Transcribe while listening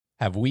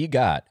have we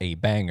got a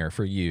banger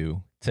for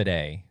you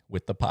today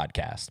with the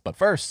podcast. But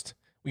first,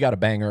 we got a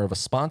banger of a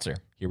sponsor.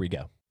 Here we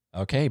go.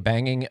 Okay,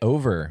 banging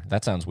over.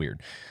 That sounds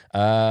weird.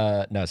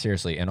 No,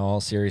 seriously, in all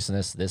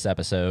seriousness, this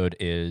episode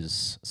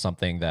is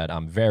something that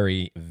I'm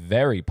very,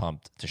 very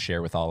pumped to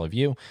share with all of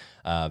you.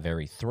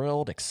 Very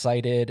thrilled,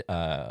 excited,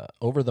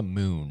 over the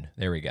moon.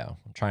 There we go.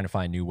 I'm trying to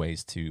find new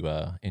ways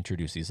to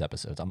introduce these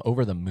episodes. I'm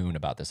over the moon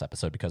about this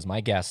episode because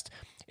my guest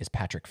is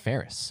Patrick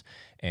Ferris.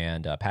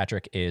 And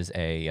Patrick is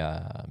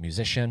a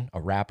musician,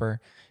 a rapper,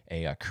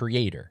 a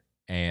creator,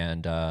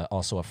 and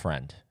also a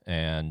friend.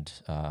 And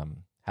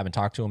haven't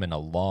talked to him in a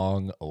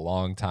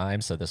long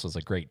time, so this was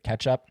a great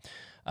catch-up.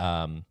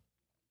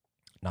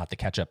 Not the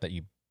ketchup that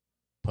you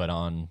put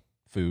on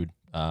food.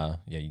 Yeah,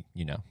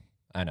 you know.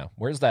 I know.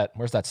 Where's that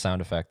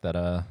sound effect that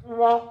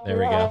there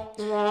we go.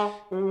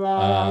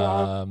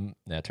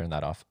 Yeah, turn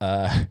that off.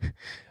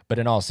 But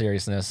in all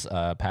seriousness,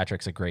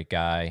 Patrick's a great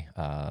guy.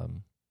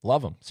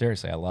 Love him.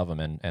 Seriously, I love him.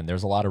 And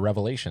there's a lot of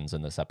revelations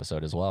in this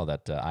episode as well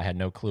that I had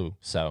no clue.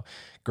 So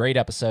great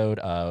episode.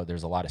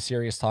 There's a lot of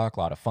serious talk, a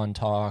lot of fun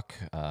talk.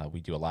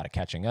 We do a lot of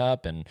catching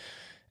up and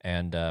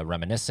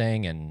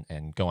reminiscing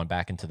and going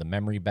back into the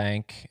memory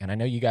bank. And I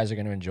know you guys are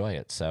going to enjoy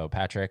it. So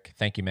Patrick,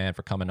 thank you, man,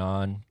 for coming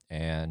on.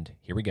 And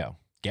here we go.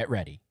 Get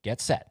ready. Get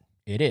set.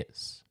 It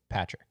is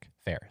Patrick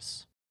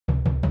Ferris.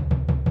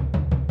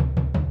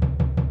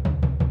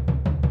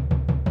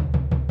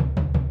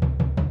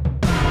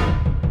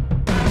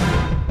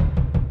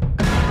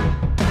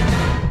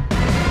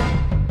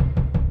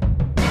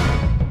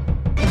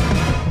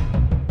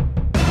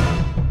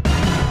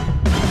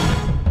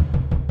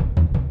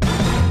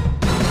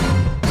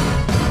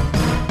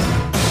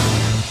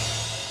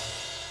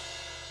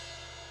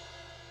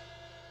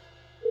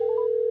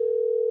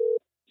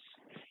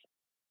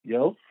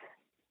 Yo.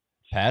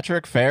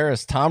 Patrick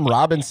Ferris, Tom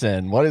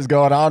Robinson. What is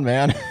going on,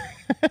 man?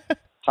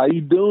 How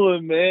you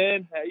doing,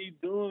 man? How you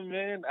doing,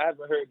 man? I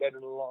haven't heard that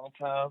in a long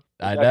time.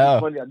 I know.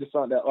 Funny. I just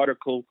found that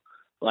article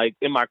like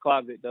in my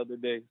closet the other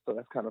day, so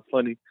that's kind of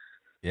funny.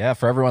 Yeah,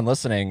 for everyone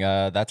listening,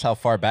 that's how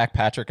far back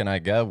Patrick and I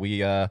go.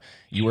 You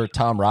were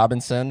Tom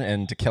Robinson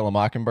in To Kill a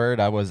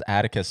Mockingbird. I was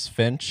Atticus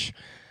Finch.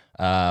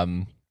 Dude,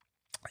 I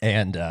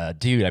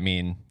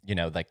mean, you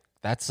know, like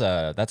that's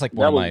like one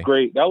that of was my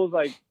great.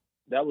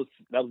 That was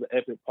an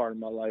epic part of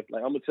my life.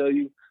 Like, I'm gonna tell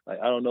you, like,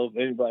 I don't know if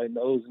anybody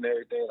knows and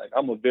everything. Like,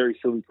 I'm a very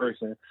silly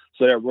person,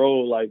 so that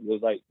role like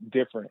was like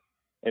different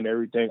and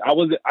everything. I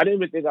didn't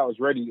even think I was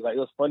ready. Like, it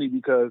was funny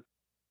because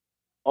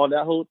on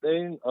that whole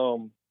thing,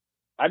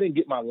 I didn't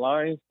get my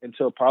lines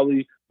until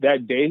probably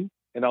that day,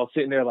 and I was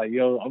sitting there like,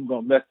 yo, I'm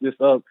gonna mess this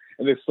up,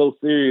 and it's so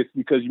serious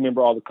because you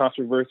remember all the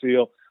controversy,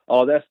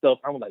 all that stuff.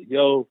 I'm like,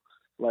 yo.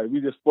 Like,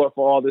 we just fought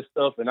for all this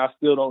stuff, and I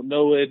still don't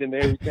know it and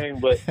everything,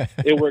 but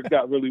it worked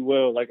out really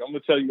well. Like, I'm going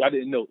to tell you, I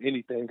didn't know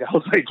anything. I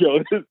was like, yo,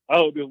 I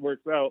hope this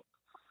works out.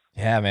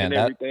 Yeah, man. And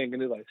everything.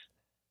 And it's like,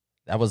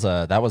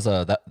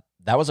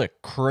 that was a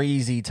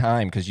crazy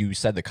time because you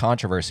said the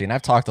controversy, and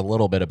I've talked a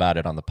little bit about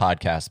it on the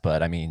podcast,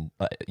 but I mean,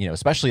 you know,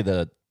 especially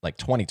the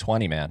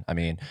 2020, man. I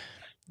mean,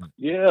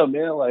 yeah,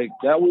 man, like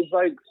that was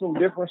like some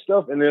different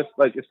stuff. And it's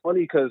funny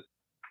because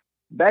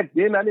back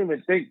then I didn't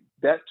even think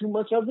that too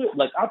much of it.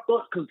 Like, I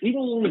thought, because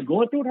even when we were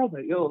going through it, I was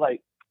like, yo,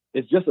 like,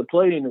 it's just a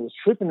play and it was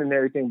tripping and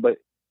everything. But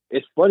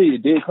it's funny,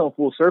 it did come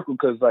full circle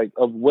because, like,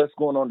 of what's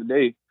going on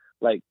today.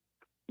 Like,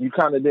 you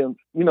kind of didn't,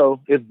 you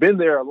know, it's been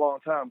there a long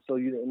time, so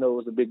you didn't know it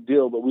was a big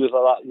deal. But we was a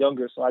lot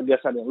younger, so I guess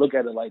I didn't look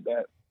at it like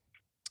that.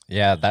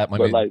 Yeah,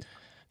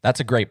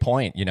 that's a great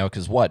point, you know,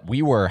 because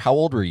how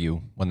old were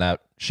you when that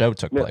show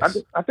took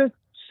place? I think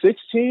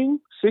 16,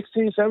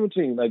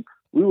 17. Like,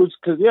 we was,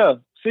 because,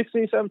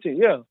 16, 17,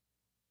 yeah.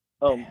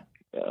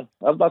 Yeah,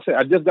 I was about to say,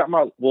 I just got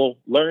my,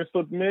 learning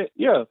submit.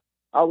 Yeah,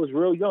 I was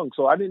real young,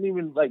 so I didn't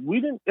even, like,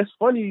 it's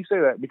funny you say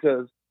that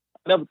because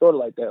I never thought of it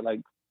like that. Like,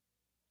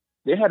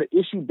 they had an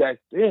issue back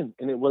then,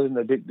 and it wasn't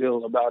a big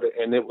deal about it,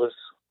 and it was,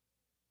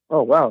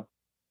 oh, wow.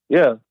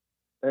 Yeah,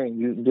 dang,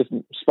 you just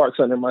sparked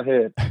something in my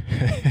head.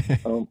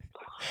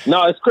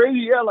 No, it's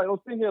crazy, yeah, like, I was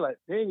thinking, like,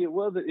 dang, it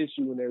was an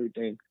issue and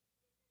everything.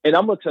 And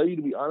I'm going to tell you,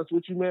 to be honest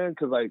with you, man,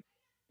 because, like,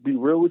 be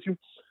real with you,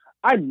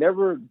 I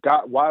never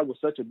got why it was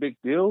such a big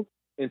deal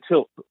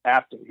until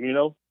after, you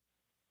know,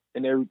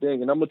 and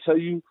everything. And I'm going to tell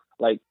you,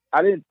 like,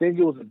 I didn't think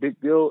it was a big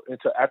deal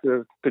until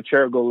after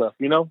Kucherigo left,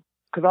 you know,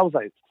 because I was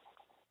like,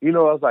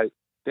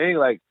 dang,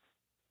 like,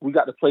 we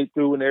got to play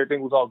through and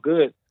everything was all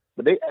good.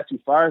 But they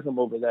actually fired him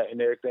over that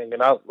and everything.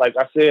 And I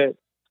said,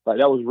 like,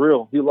 that was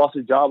real. He lost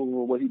his job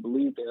over what he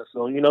believed in.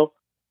 So, you know,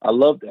 I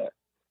love that.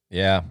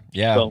 Yeah.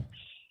 So,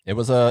 it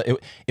was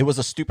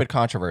a stupid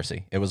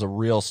controversy. It was a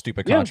real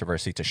stupid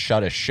controversy to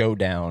shut a show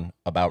down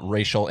about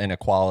racial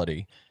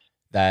inequality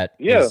that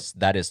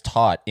is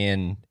taught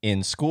in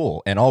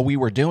school. And all we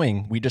were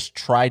doing, we just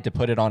tried to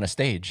put it on a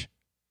stage.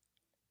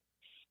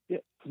 Yeah,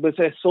 but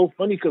that's so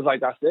funny because,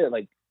 like I said,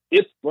 like,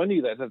 it's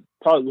funny that's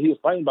probably what he was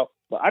fighting about,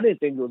 but I didn't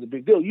think it was a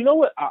big deal. You know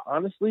what? I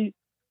honestly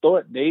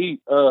thought they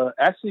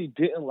actually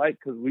didn't like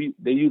because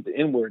they used the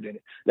N-word in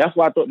it. That's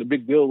why I thought the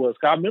big deal was.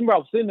 Cause I remember I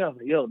was sitting there, I was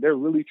like, yo, they're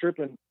really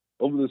tripping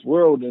over this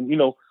world, and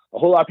a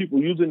whole lot of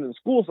people use it in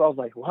school. So I was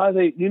like, why are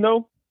they,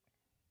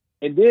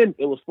 And then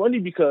it was funny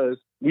because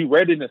we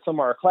read it in some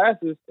of our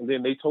classes, and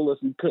then they told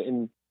us we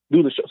couldn't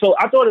do the show. So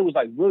I thought it was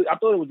I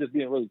thought it was just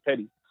being really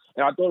petty,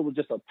 and I thought it was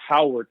just a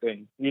power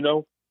thing,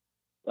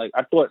 Like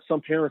I thought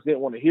some parents didn't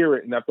want to hear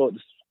it, and I thought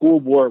the school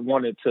board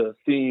wanted to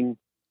seem,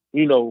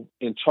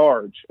 in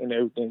charge and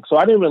everything. So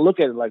I didn't even look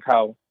at it like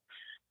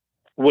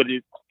what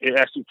it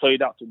actually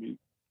played out to be.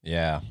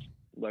 Yeah.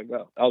 Like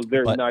I was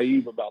very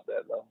naive about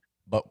that though.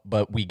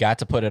 But we got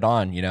to put it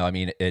on. I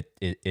mean,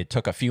 it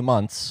took a few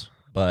months,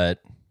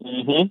 but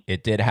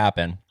it did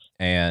happen,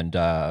 and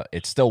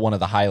it's still one of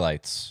the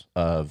highlights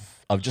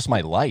of just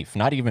my life.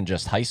 Not even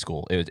just high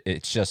school.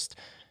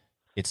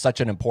 It's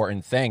such an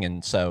important thing,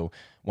 and so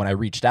when I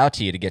reached out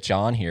to you to get you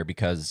on here,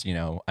 because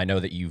I know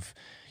that you've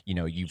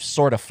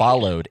sort of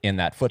followed in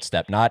that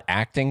footstep, not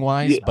acting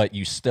wise, but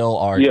you still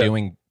are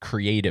doing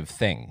creative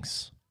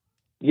things.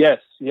 Yes.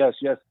 And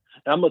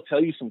I'm gonna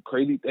tell you some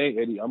crazy thing,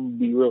 Eddie. I'm gonna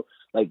be real.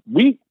 Like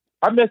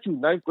I met you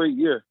 9th grade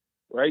year,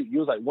 right? You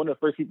was like one of the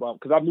first people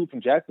because I moved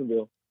from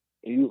Jacksonville,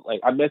 and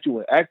I met you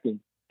in acting,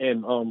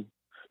 and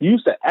you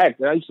used to act,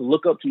 and I used to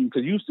look up to you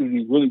because you used to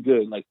be really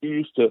good. Like you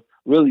used to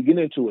really get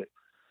into it.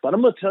 But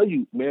I'm gonna tell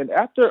you, man,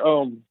 after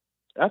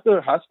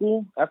high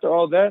school, after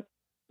all that,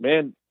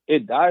 man,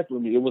 it died for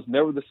me. It was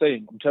never the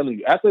same. I'm telling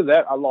you. After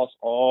that, I lost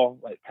all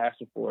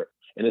passion for it,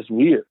 and it's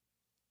weird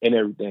and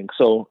everything.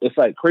 So it's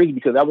crazy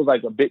because that was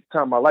a big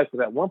time in my life.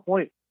 Because at one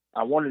point,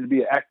 I wanted to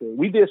be an actor.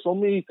 We did so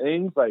many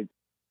things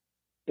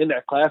in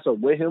that class or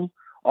with him,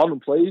 all the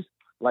plays.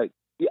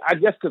 I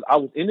guess because I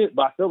was in it,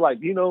 but I feel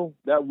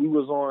that we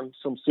was on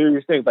some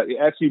serious things. It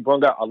actually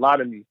brought out a lot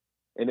of me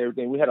and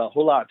everything. We had a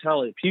whole lot of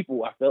talented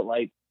people. I felt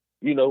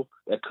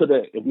that could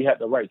have, if we had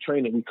the right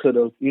training, we could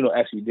have,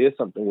 actually did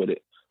something with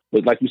it.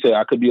 But like you said,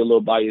 I could be a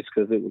little biased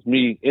because it was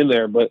me in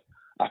there, but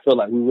I feel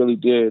like we really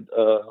did,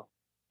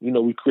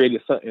 we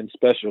created something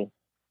special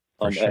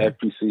at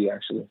FPC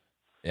actually.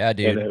 Yeah,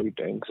 dude. And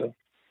everything. So,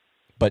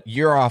 but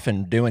you're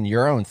often doing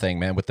your own thing,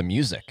 man, with the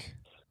music.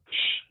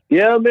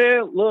 Yeah,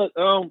 man. Look,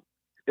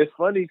 it's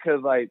funny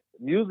because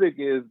music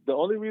is the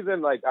only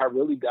reason I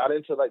really got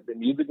into the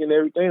music and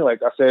everything.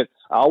 Like I said,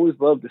 I always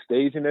loved the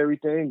stage and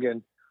everything,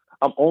 and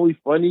I'm only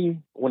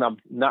funny when I'm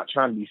not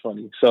trying to be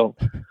funny. So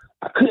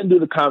I couldn't do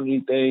the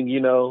comedy thing,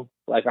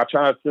 I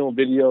tried to film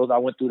videos. I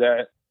went through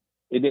that.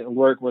 It didn't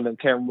work when the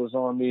camera was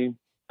on me.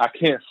 I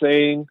can't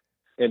sing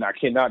and I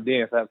cannot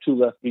dance. I have 2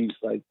 left feet,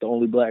 the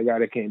only black guy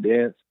that can't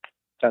dance.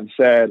 Kind of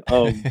sad.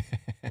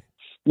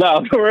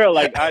 No, for real.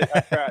 I tried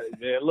it,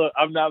 man. Look,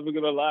 I'm not even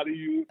gonna lie to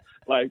you.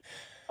 I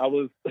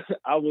was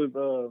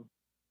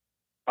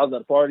at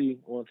a party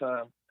one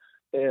time,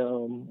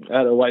 and I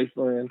had a white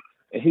friend,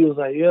 and he was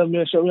like, "Yeah,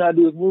 man, show me how to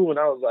do this move." And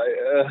I was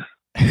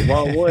like,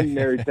 "Wrong one and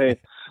everything."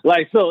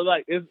 It's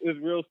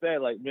real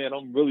sad. Man,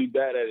 I'm really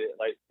bad at it.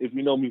 If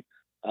you know me,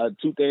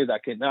 2 things I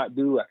cannot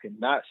do: I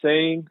cannot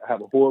sing. I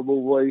have a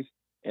horrible voice,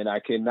 and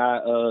I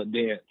cannot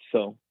dance.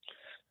 So.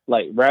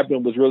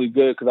 Rapping was really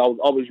good because I was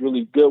always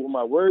really good with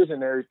my words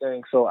and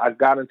everything. So I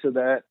got into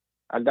that.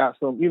 I got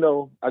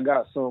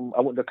some,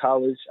 I went to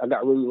college. I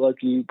got really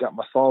lucky, got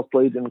my songs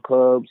played in the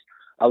clubs.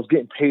 I was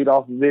getting paid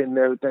off of it and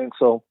everything.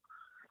 So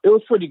it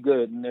was pretty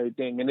good and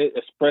everything. And it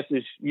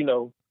expresses,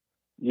 your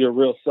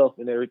real self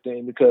and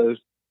everything because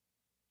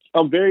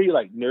I'm very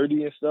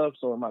nerdy and stuff.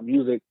 So in my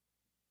music,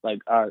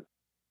 I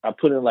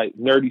put in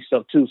nerdy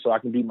stuff too, so I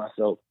can be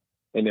myself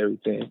and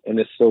everything. And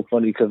it's so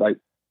funny because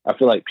I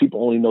feel like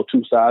people only know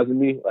 2 sides of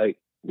me.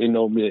 They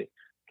know me,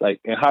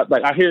 and how,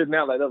 I hear it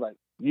now, they're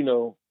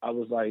I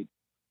was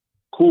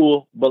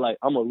cool, but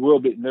I'm a real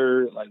big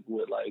nerd,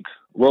 with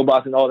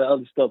robots and all that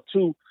other stuff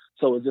too.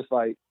 So it's just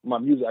my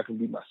music, I can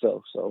be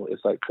myself. So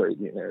it's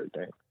crazy and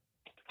everything.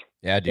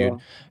 Yeah, dude.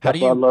 How do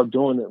you? I love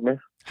doing it,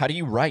 man. How do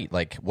you write?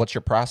 What's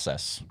your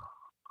process?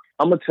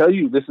 I'm gonna tell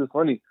you, this is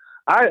funny.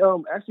 I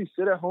actually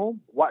sit at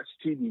home, watch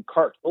TV,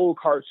 old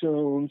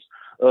cartoons,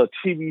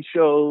 TV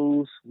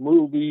shows,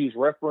 movies,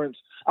 reference.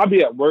 I'll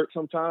be at work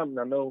sometime, and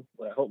I know,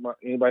 I hope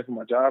anybody from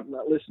my job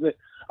not listening.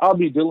 I'll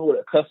be dealing with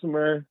a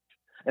customer,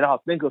 and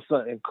I'll think of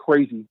something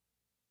crazy,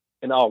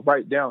 and I'll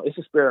write down. It's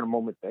a spare in a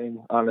moment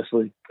thing,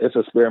 honestly. It's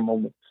a spare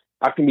moment.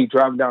 I can be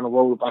driving down the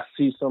road if I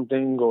see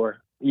something,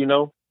 or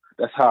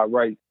that's how I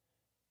write.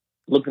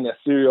 Looking at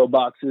cereal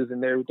boxes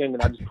and everything,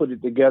 and I just put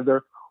it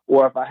together.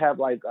 Or if I have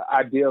an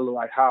idea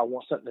of how I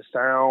want something to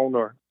sound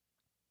or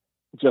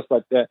just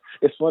like that.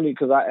 It's funny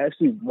because I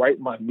actually write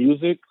my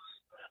music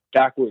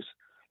backwards.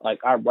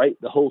 I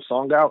write the whole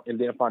song out and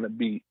then find a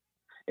beat.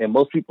 And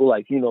most people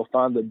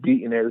find the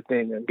beat and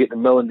everything and get the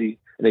melody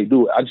and they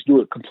do it. I just do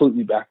it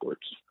completely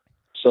backwards.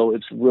 So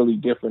it's really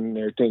different and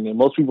everything. And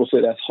most people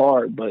say that's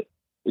hard, but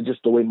it's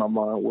just the way my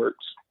mind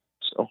works.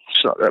 So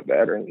it's not that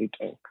bad or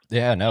anything.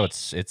 Yeah, no,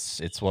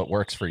 it's what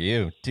works for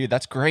you. Dude,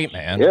 that's great,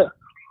 man. Yeah.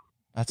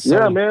 That's so...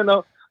 Yeah, man.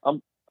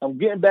 I'm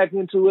getting back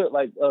into it.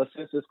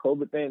 Since this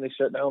COVID thing, they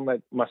shut down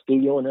my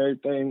studio and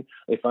everything.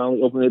 They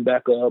finally opened it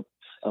back up.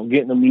 I'm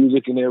getting the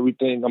music and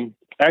everything. I'm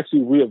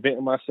actually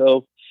reinventing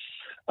myself.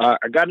 I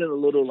got in a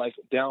little like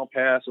down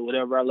pass or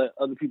whatever. I let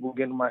other people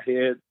get in my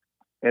head,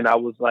 and I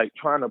was like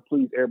trying to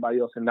please everybody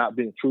else and not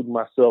being true to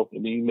myself.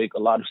 And then you make a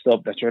lot of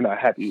stuff that you're not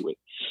happy with,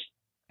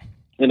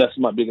 and that's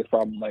my biggest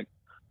problem. Like,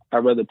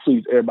 I'd rather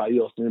please everybody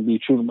else than be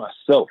true to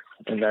myself,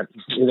 and that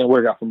it didn't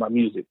work out for my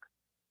music.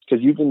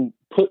 Because you can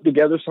put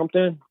together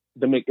something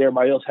to make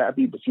everybody else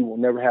happy, but you will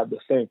never have the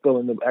same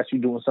feeling of actually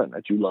doing something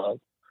that you love,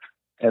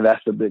 and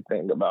that's the big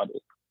thing about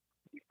it.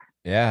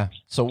 Yeah.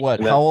 So what?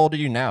 How old are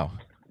you now?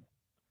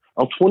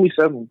 I'm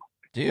 27.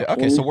 Dude,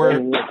 okay, so we're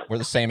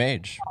the same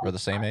age. We're the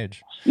same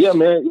age. Yeah,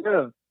 man.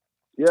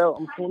 Yeah.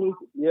 I'm 20.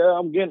 Yeah,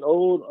 I'm getting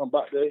old. I'm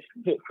about to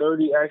hit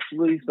 30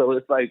 actually. So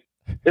it's like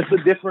it's a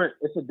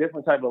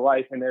different type of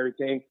life and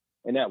everything.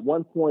 And at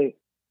one point,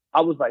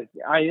 I was like,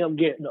 I am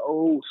getting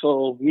old,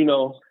 so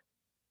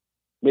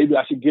maybe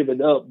I should give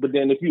it up. But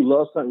then if you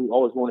love something, you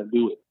always want to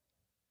do it,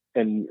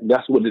 and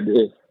that's what it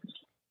is.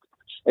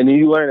 And then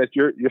you learn that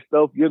you're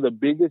your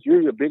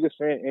biggest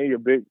fan and your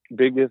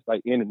biggest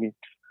like enemy.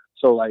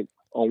 So like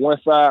on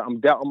one side, I'm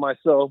doubting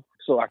myself,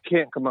 so I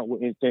can't come out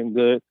with anything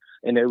good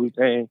and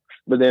everything.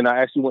 But then I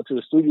actually went to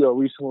the studio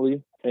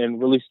recently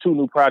and released 2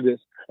 new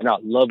projects, and I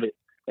love it.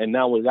 And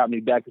now it got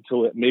me back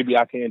into it. Maybe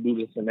I can do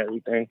this and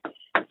everything.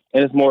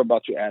 And it's more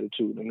about your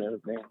attitude and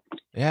everything.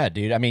 Yeah,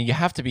 dude. I mean, you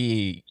have to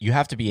be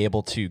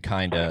able to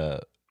kind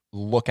of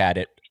look at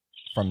it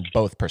from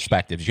both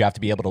perspectives. You have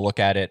to be able to look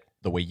at it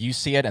the way you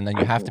see it, and then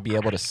you have to be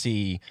able to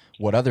see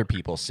what other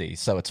people see.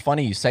 So it's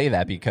funny you say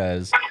that,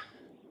 because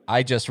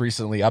I just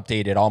recently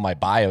updated all my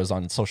bios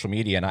on social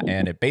media,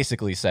 and it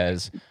basically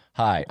says,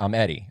 "Hi, I'm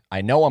Eddie.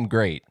 I know I'm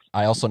great.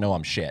 I also know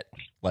I'm shit.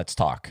 Let's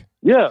talk."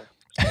 Yeah.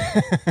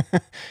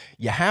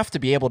 You have to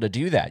be able to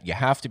do that. You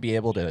have to be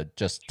able to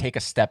just take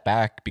a step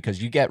back,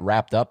 because you get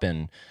wrapped up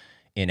in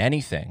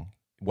anything,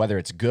 whether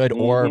it's good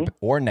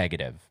or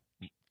negative.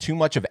 Too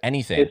much of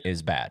anything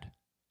is bad.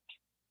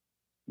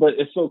 But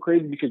it's so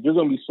crazy because you're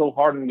going to be so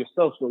hard on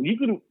yourself. So you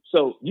can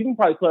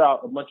probably put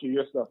out a bunch of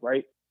your stuff,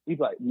 right? You're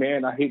like,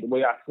 man, I hate the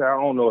way I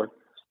sound, or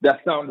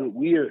that sounded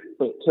weird.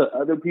 But to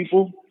other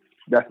people,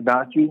 that's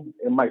not you.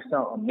 It might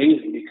sound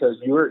amazing because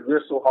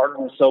you're so hard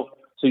on yourself.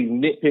 So you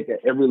nitpick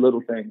at every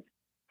little thing.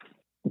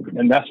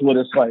 And that's what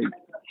it's like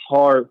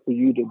hard for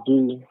you to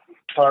do,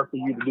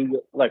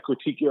 like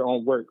critique your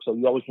own work. So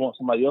you always want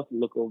somebody else to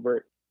look over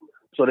it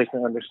so they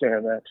can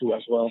understand that too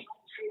as well.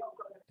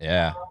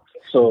 Yeah.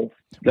 So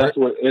that's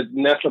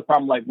that's the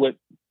problem, like with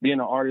being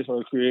an artist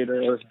or a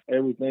creator or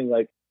everything.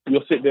 Like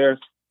you'll sit there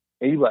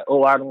and you're like,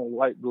 oh, I don't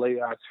like the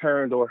way I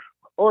turned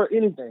or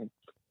anything.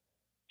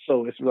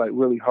 So it's like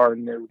really hard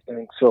and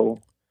everything. So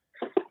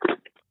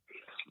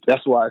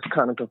that's why it's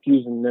kind of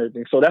confusing and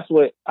everything. So that's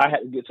what I had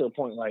to get to a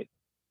point. Like,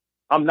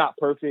 I'm not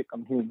perfect.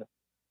 I'm human.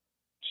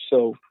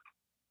 So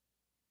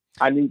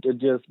I need to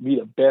just be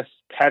the best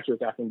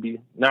Patrick I can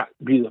be, not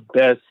be the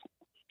best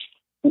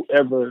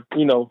whoever,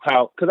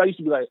 because I used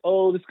to be like,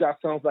 oh, this guy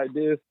sounds like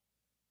this,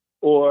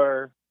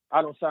 or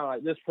I don't sound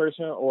like this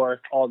person, or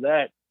all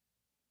that.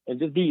 And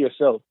just be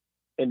yourself.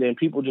 And then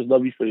people just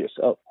love you for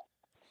yourself.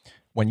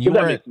 When you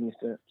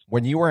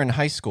were in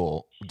high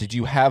school, did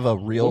you have a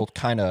real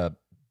kind of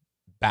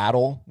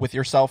battle with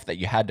yourself that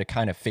you had to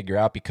kind of figure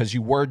out, because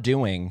you were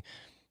doing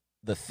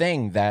the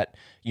thing that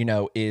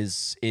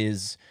is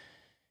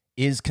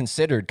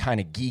considered kind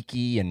of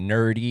geeky and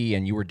nerdy,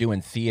 and you were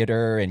doing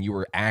theater and you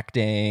were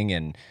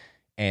acting,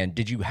 and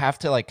did you have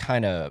to like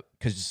kind of,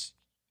 because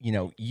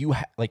you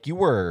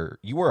were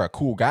a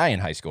cool guy in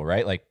high school,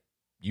 right? Like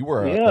you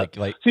were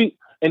like see,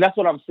 and that's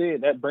what I'm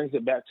saying. That brings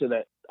it back to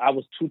that I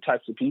was 2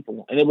 types of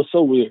people, and it was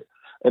so weird.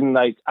 And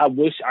like I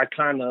wish I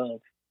kind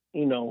of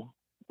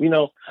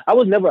I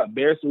was never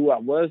embarrassed of who I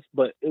was,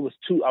 but I was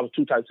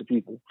 2 types of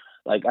people.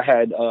 Like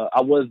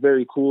I was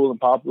very cool and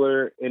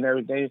popular and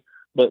everything.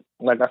 But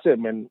like I said,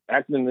 man,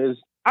 acting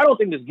I don't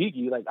think it's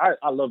geeky. Like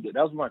I loved it.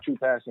 That was my true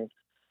passion.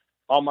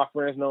 All my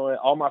friends know it.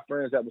 All my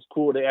friends that was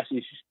cool, they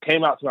actually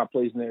came out to my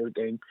place and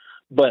everything.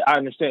 But I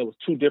understand it was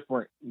 2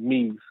 different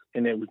me's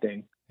and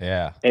everything.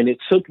 Yeah. And it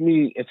took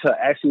me into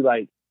actually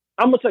like,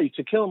 I'm going to tell you,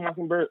 To Kill a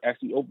Mockingbird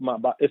actually opened my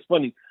body. It's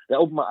funny. That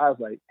opened my eyes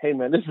like, hey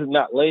man, this is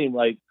not lame.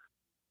 Like,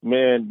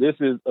 man, this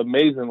is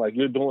amazing. Like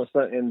you're doing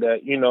something that,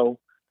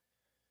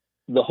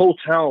 the whole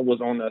town was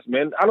on us,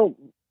 man. I don't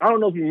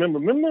know if you remember.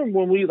 Remember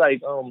when we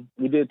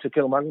we did To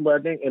Kill a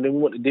Mockingbird, I think, and then we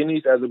went to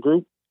Denny's as a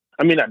group?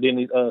 I mean, not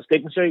Denny's,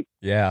 Steak and Shake.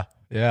 Yeah,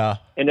 yeah.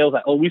 And it was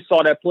like, oh, we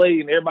saw that play,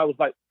 and everybody was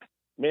like,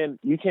 man,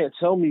 you can't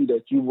tell me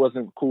that you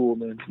wasn't cool,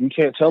 man. You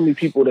can't tell me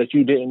people that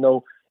you didn't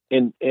know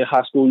in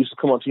high school used to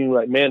come up to you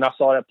like, man, I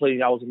saw that play, and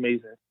y'all was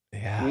amazing.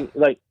 Yeah.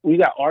 We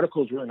got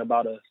articles written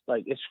about us.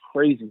 Like, it's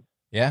crazy.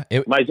 Yeah.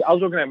 I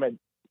was working at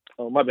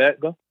my bad,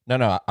 go.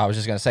 No. I was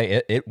just gonna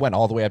say it went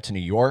all the way up to New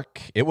York.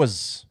 It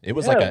was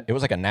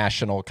like a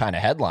national kind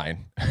of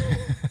headline.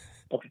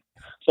 Okay,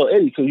 so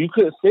Eddie, so you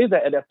couldn't say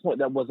that at that point.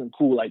 That wasn't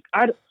cool.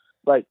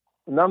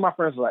 None of my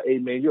friends were like, "Hey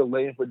man, you're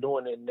lame for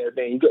doing it and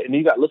everything." And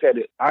you got to look at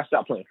it. I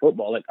stopped playing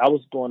football. Like I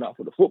was going out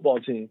for the football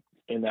team,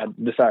 and I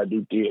decided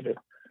to do theater.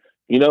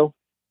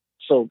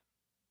 So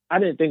I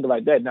didn't think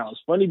like that. Now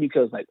it's funny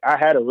because like I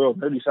had a real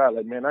nerdy side.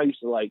 Like man, I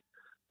used to like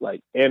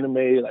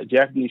anime, like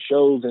Japanese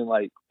shows and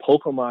like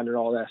Pokemon and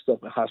all that stuff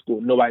in high school.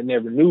 Nobody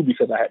never knew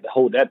because I had to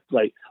hold that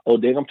like, oh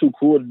dang, I'm too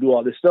cool to do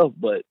all this stuff.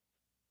 But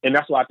and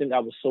that's why I think I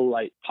was so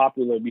like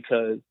popular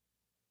because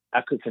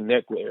I could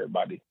connect with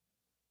everybody.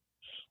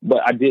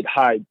 But I did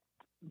hide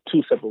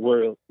two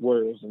separate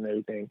worlds and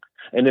everything.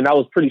 And then I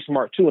was pretty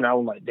smart too. And I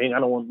was like, dang, I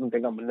don't want them to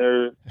think I'm a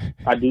nerd.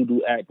 I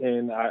do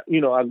acting. I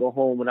go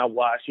home and I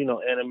watch,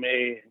 anime.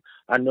 And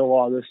I know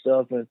all this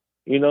stuff and,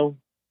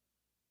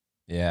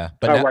 Yeah.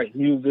 I write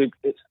music.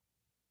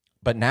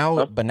 But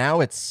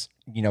now it's,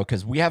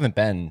 cause we haven't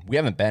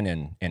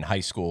been in high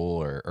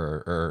school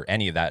or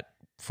any of that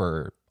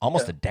for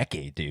almost a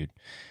decade, dude.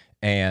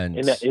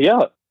 And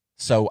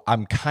so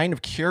I'm kind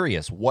of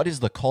curious, what is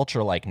the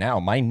culture like now?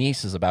 My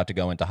niece is about to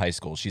go into high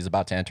school. She's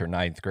about to enter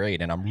 9th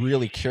grade. And I'm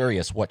really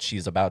curious what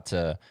she's about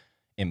to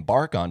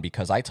embark on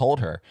because I told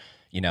her,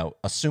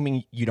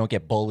 assuming you don't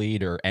get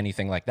bullied or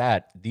anything like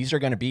that, these are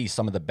going to be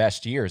some of the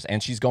best years.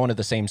 And she's going to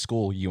the same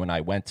school you and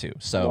I went to.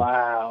 So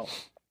wow.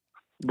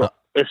 But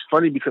it's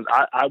funny because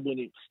I went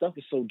in, stuff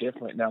is so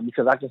different now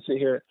because I can sit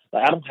here,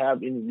 like I don't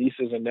have any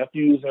nieces and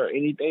nephews or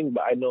anything,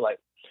 but I know like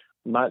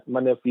my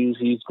nephews,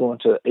 he's going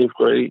to 8th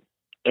grade.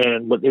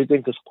 And what they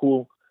think is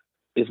cool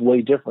is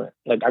way different.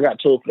 Like I got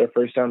told for the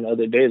first time the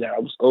other day that I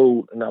was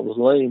old and I was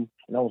lame,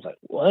 and I was like,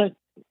 "What?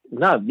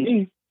 Not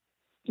me,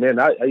 man!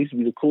 I used to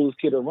be the coolest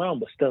kid around."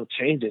 But stuff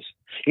changes.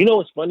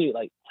 It's funny,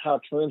 like how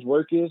trends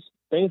work is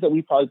things that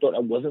we probably thought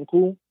that wasn't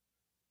cool,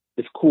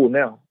 it's cool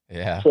now.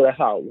 Yeah. So that's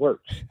how it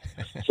works.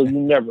 So you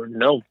never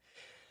know,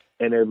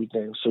 and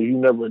everything. So you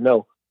never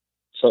know.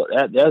 So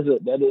that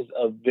is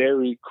a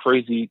very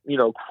crazy,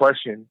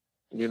 question.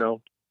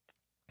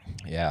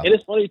 Yeah. And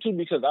it's funny too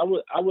because I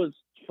was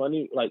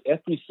funny, like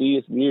FBC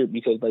is weird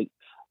because like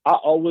I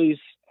always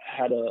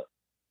had a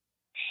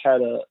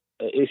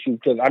issue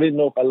because I didn't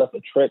know if I left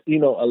I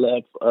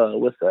left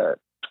what's that,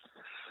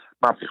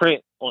 my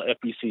print on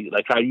FBC,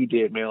 like how you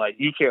did, man. Like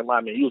you can't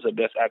lie, man, you was the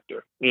best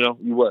actor. You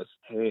was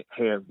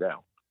hands down.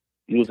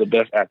 You was the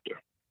best actor.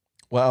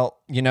 Well,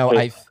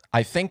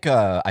 I think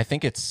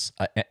it's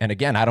and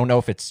again, I don't know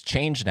if it's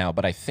changed now,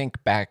 but I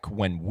think back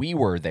when we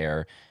were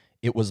there,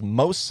 it was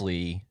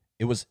mostly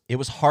it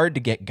was hard to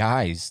get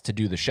guys to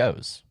do the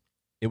shows.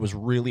 It was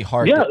really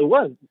hard. Yeah, it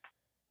was.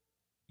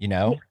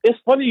 It's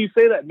funny you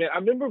say that, man. I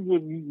remember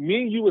when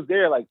me and you was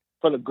there, like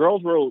for the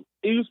girls' road,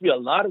 it used to be a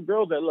lot of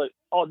girls that like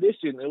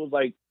auditioned. It was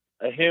like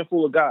a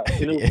handful of guys,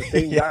 and it was the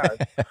same guys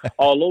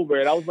all over.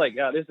 And I was like,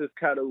 yeah, this is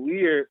kind of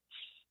weird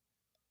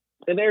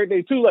and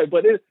everything too. Like,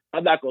 but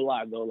I'm not gonna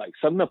lie though. Like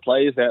some of the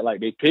plays that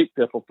like they picked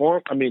to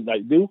perform,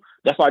 do.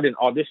 That's why I didn't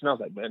audition. I was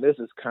like, man, this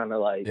is kind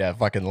of like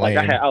fucking lame.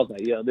 Like I was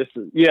like, I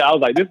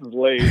was like, this is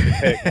lame.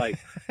 Heck, like,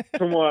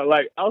 come on,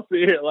 like I'll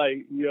sit here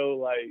like,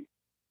 like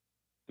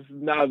this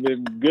has not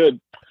been good.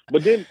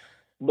 But then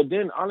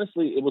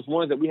honestly, it was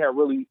ones that we had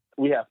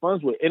fun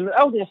with. And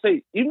I was gonna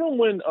say, even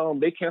when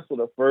they canceled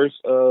the first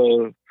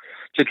To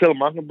Kill a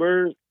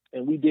Mockingbird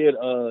and we did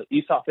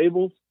Aesop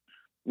Fables,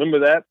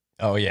 remember that?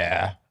 Oh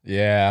yeah.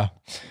 Yeah.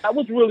 That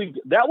was really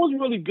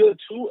good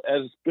too,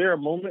 as a spare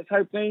moment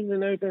type thing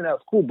and everything. That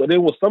was cool. But it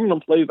was some of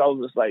them plays I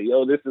was just like,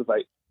 yo, this is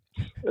like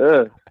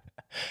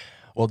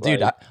Well,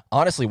 dude,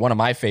 honestly, one of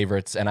my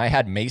favorites, and I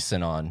had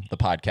Mason on the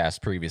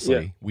podcast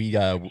previously.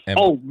 Yeah.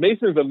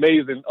 Mason's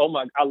amazing. Oh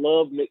my, I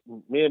love me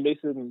and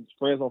Mason's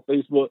friends on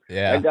Facebook.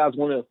 Yeah. That guy's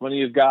one of the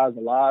funniest guys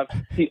alive.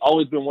 He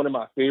always been one of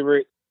my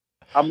favorites.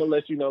 I'm gonna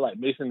let you know, like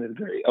Mason is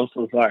great. I'm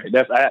so sorry.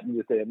 I have to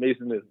just say it.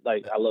 Mason is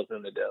like, I love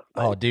him to death.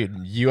 Like, oh, dude,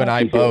 you and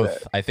I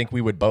both. I think we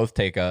would both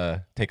take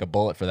a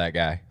bullet for that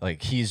guy.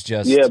 Like he's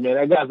just man,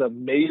 that guy's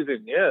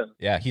amazing. Yeah,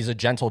 yeah, he's a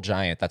gentle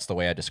giant. That's the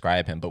way I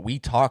describe him. But we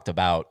talked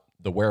about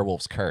the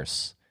werewolf's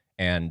curse,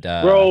 and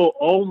bro,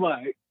 oh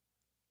my.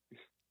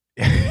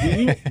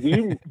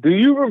 do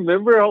you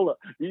remember? Hold on.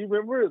 Do you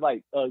remember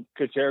like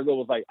Kachergo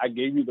was like, I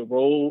gave you the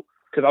role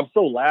because I'm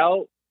so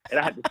loud. And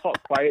I had to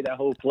talk quiet that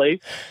whole play.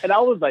 And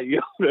I was like,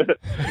 yo,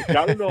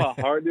 y'all don't know how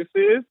hard this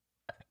is.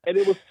 And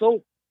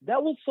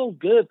that was so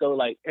good though.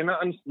 Like, and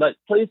I'm like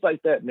plays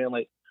like that, man.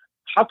 Like,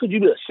 how could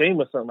you be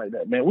ashamed of something like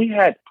that, man? We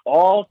had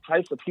all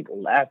types of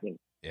people laughing.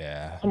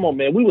 Yeah. Come on,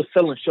 man. We were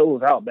selling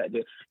shows out back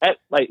then.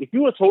 Like, if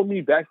you would told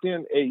me back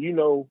then, hey,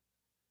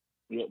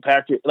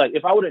 Patrick, like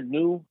if I would have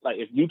knew, like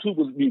if YouTube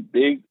was be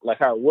big like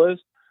how it was,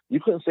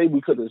 you couldn't say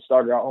we could have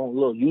started our own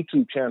little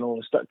YouTube channel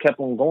and kept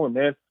on going,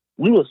 man.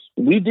 We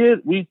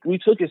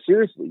took it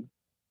seriously.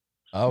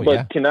 Oh, but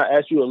yeah. Can I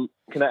ask you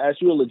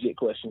a legit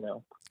question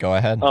now? Go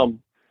ahead.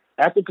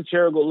 After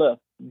Kachergo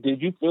left, did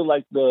you feel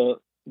like the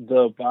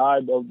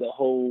vibe of the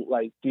whole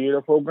like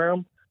theater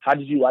program? How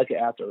did you like it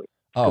after it?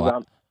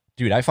 Oh,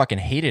 dude, I fucking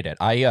hated it.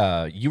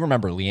 You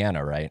remember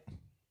Leanna, right?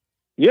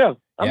 Yeah,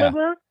 I remember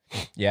her.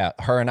 Yeah,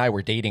 her and I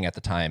were dating at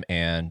the time,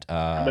 and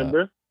I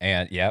remember.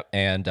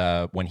 And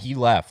when he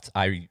left,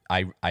 I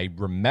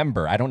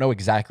remember, I don't know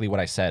exactly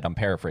what I said, I'm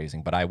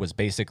paraphrasing, but I was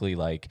basically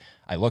like,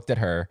 I looked at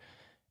her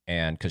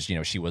and cause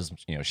she was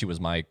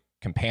my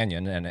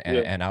companion,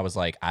 and I was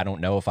like, I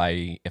don't know if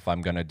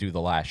I'm gonna do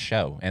the last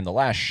show, and the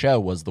last show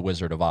was The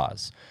Wizard of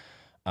Oz.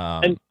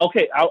 And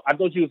okay, I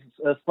thought you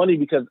was funny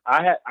because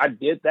I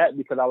did that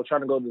because I was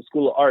trying to go to the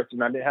School of Arts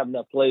and I didn't have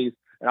enough plays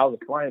and I was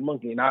a flying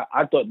monkey, and I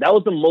thought that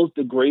was the most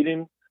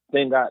degrading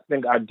thing I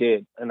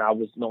did, and I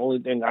was the only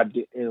thing I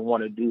didn't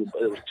want to do,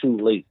 but it was too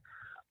late.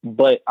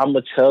 But I'm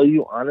gonna tell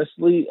you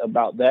honestly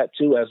about that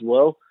too as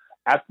well.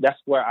 That's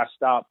where I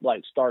stopped,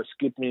 start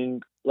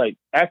skipping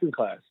acting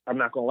class. I'm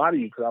not gonna lie to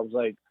you because I was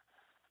like,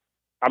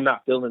 I'm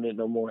not feeling it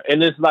no more.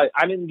 And it's like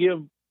I didn't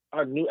give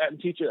our new acting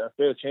teacher a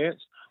fair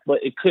chance,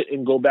 but it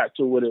couldn't go back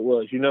to what it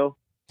was.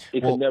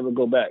 It could never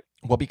go back.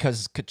 Well,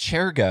 because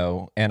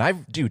Kachergo, and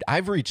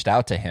I've reached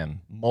out to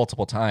him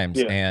multiple times,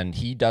 and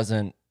he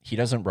doesn't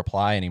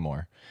reply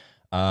anymore.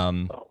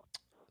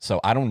 So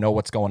I don't know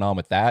what's going on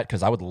with that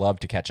because I would love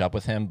to catch up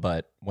with him.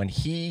 But when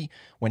he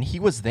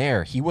was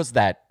there, he was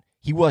that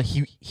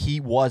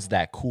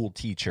cool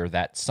teacher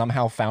that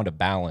somehow found a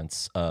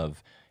balance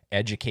of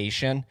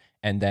education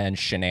and then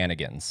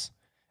shenanigans,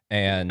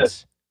 and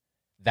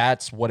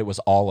that's what it was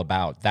all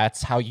about.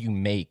 That's how you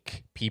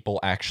make people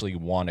actually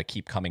want to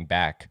keep coming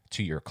back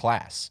to your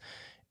class.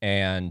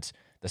 And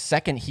the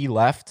second he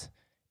left,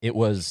 it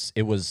was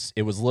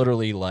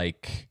literally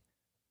like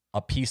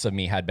a piece of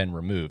me had been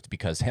removed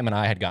because him and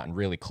I had gotten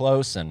really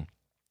close, and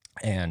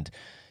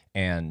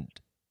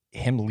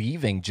him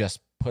leaving just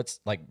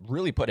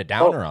really put a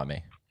downer on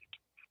me.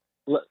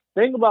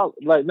 Think about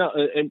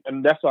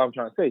and that's what I'm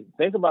trying to say.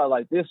 Think about it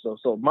like this though.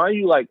 So mind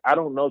you, I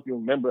don't know if you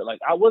remember,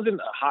 I wasn't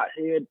a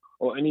hothead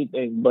or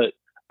anything, but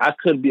I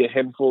could be a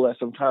handful at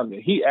some time.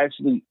 And he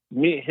actually,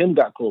 me and him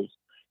got close.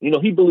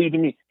 He believed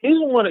in me. He's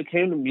the one that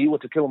came to me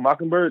with To Kill a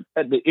Mockingbird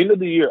at the end of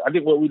the year. I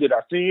think what we did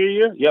our senior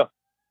year. Yeah.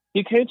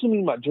 He came to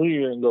me my junior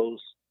year and goes,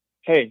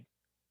 "Hey,"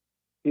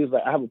 he was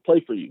like, "I have a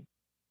play for you."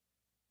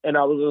 And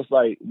I was just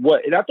like,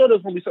 "What?" And I thought it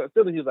was going to be something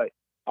silly. He was like,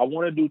 "I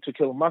want to do To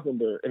Kill a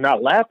Mockingbird." And I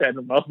laughed at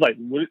him. I was like,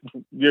 "What?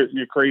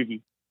 You're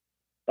crazy."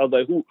 I was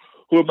like, who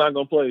am I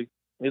going to play?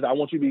 He's like, "I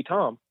want you to be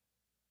Tom."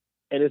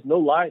 And it's no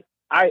lie.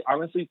 I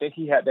honestly think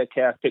he had that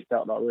cast picked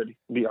out already,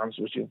 to be honest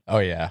with you. Oh,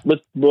 yeah.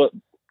 But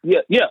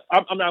yeah,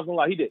 I'm not going to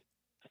lie. He did.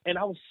 And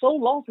I was so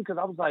lost because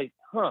I was like,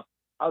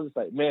 I was just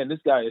like, man, this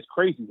guy is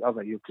crazy. I was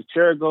like, yo,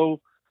 Kachergo,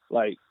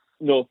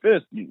 no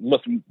offense, you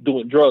must be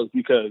doing drugs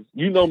because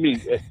you know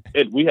me,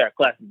 and we had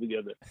classes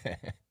together.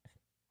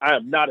 I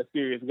am not a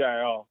serious guy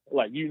at all.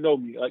 You know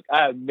me.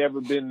 I have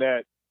never been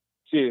that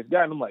serious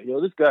guy. And I'm like,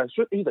 yo, this guy,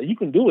 he's like, you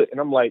can do it. And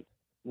I'm like,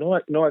 no,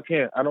 I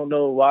can't. I don't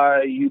know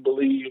why you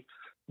believe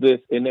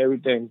this and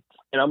everything.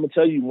 And I'm going to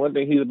tell you one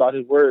thing, he's about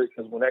his word,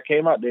 because when that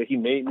came out there, he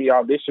made me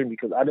audition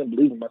because I didn't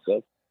believe in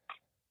myself.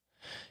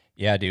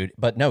 Yeah, dude.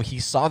 But no, he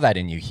saw that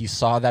in you. He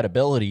saw that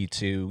ability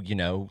to,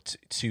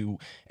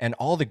 and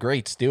all the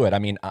greats do it. I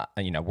mean,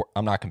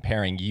 I'm not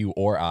comparing you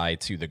or I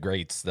to the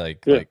greats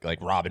like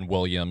Robin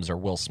Williams or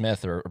Will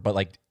Smith,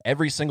 but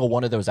every single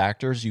one of those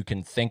actors you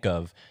can think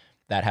of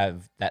that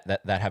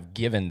have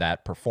given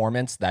that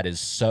performance that is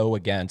so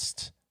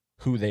against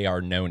who they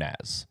are known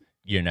as,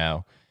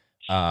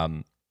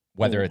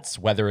 whether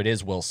it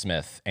is Will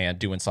Smith and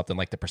doing something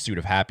like The Pursuit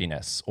of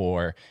Happiness,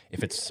 or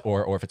if it's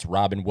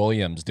Robin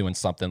Williams doing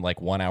something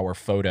like 1 Hour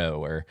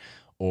Photo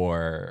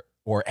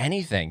or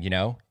anything,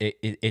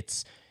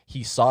 it's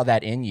he saw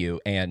that in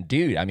you. And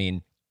dude, I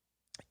mean,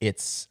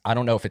 I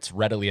don't know if it's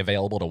readily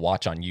available to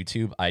watch on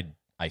YouTube.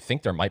 I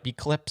think there might be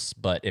clips,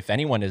 but if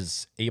anyone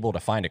is able to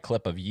find a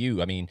clip of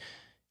you, I mean,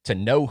 to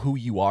know who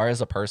you are as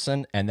a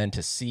person and then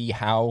to see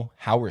how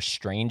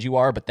restrained you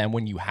are, but then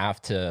when you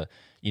have to,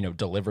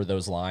 deliver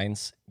those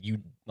lines, you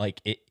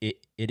it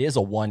is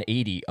a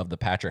 180 of the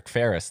Patrick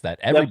Ferris that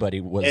everybody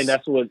was. And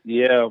that's what,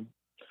 yeah.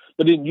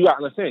 But then you got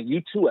to understand,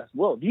 you too as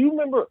well. Do you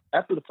remember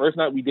after the first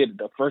night we did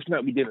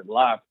it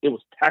live, it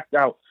was packed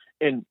out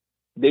and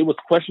they was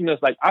questioning us.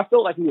 I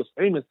felt like we was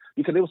famous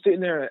because they were sitting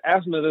there and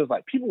asking us,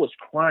 people was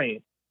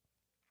crying.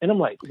 And I'm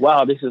like,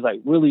 wow, this is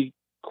really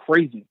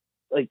crazy.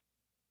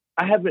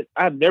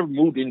 I've never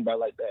moved anybody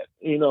like that,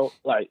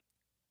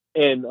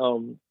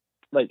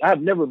 I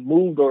have never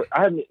moved, or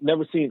I have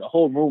never seen a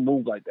whole room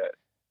move like that.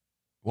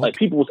 Well,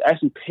 people was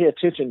actually pay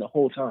attention the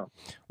whole time.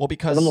 Well,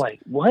 because and I'm like,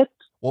 what?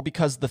 Well,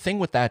 because the thing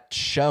with that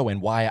show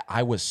and why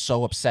I was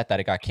so upset that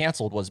it got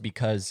canceled was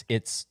because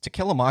To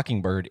Kill a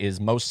Mockingbird is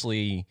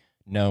mostly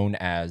known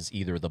as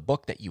either the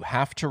book that you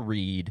have to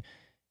read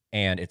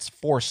and it's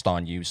forced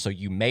on you, so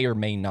you may or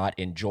may not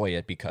enjoy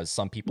it because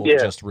some people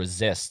just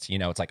resist.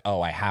 It's like,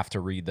 oh, I have to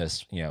read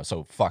this,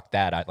 so fuck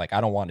that. I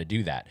don't want to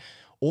do that.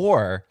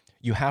 Or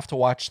you have to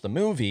watch the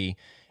movie,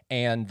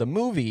 and the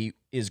movie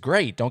is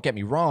great. Don't get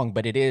me wrong,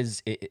 but it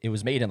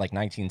was made in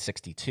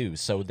 1962.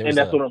 So and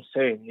that's what I'm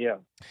saying. Yeah,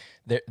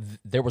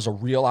 there was a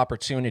real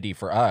opportunity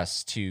for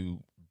us to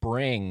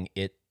bring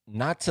it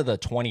not to the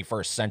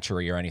 21st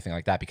century or anything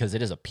like that, because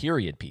it is a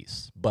period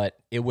piece, but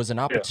it was an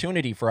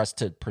opportunity for us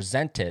to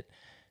present it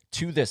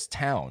to this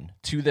town,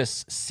 to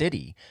this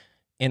city,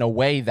 in a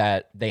way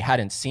that they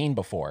hadn't seen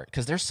before.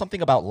 Because there's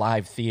something about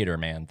live theater,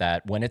 man,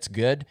 that when it's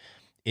good,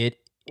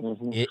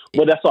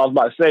 But that's what I was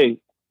about to say.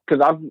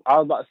 Because I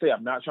was about to say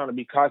I'm not trying to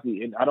be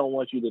cocky, and I don't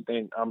want you to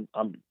think I'm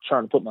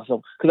trying to put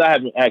myself, because I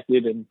haven't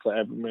acted in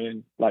forever,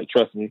 man. Like,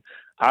 trust me,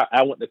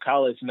 I went to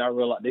college and I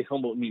realized they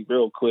humbled me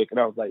real quick, and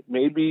I was like,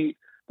 maybe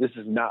this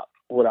is not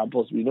what I'm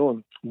supposed to be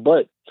doing.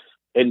 But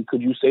Eddie,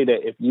 could you say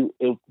that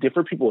if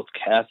different people was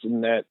cast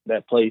in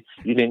that play,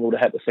 you think it would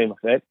have had the same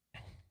effect?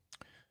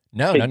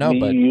 No,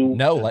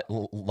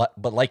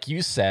 but like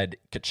you said,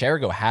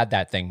 Kachergo had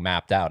that thing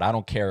mapped out. I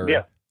don't care.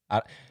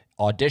 Yeah.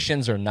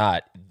 Auditions or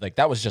not, like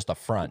that was just a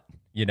front,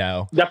 you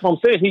know. That's what I'm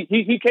saying.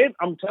 He came.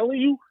 I'm telling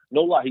you,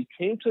 no lie. He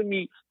came to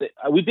me.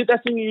 We did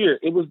that senior year.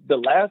 It was the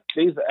last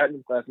days of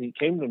acting class, and he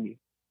came to me.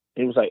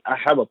 And he was like, "I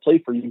have a play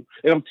for you."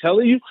 And I'm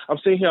telling you, I'm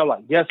sitting here. I'm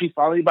like, "Yes, he's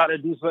finally about to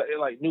do something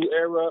like new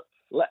era,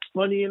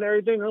 funny and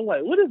everything." And I'm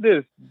like, "What is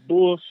this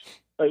bullshit?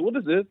 Like, what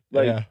is this?"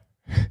 Like,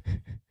 yeah.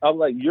 I'm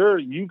like,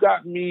 you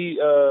got me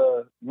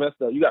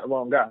messed up. You got the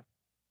wrong guy.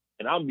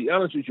 And I'll be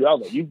honest with you. I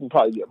was like, you can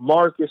probably get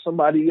Mark or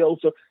somebody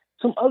else or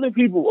some other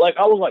people. Like,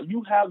 I was like,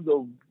 you have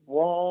the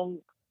wrong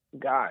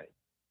guy.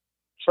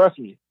 Trust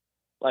me.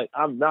 Like,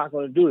 I'm not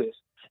going to do this.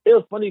 It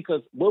was funny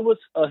because what was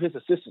his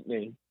assistant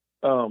name?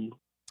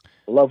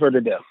 Love her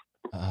to death.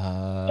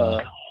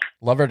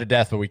 Love her to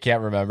death, but we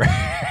can't remember.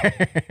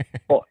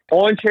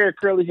 Orange hair,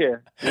 curly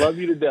hair. Love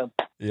you to death.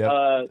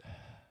 Yeah.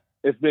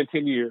 It's been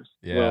 10 years.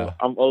 Yeah. Well,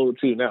 I'm old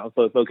too now,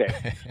 so it's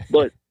okay.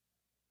 But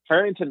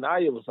her and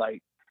Tanaya was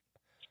like,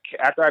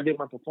 after I did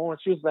my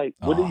performance, she was like,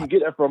 "Where did you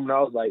get that from?" And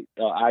I was like,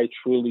 "I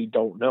truly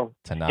don't know."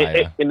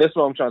 Tanaya. And that's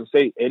what I'm trying to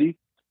say, Eddie.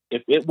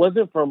 If it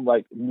wasn't from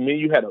like me,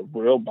 you had a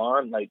real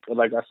bond. Like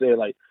I said,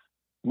 like,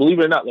 believe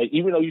it or not, like,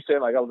 even though you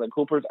said like I was like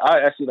cool person,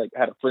 I actually like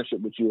had a friendship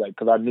with you, like,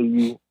 because I knew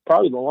you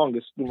probably the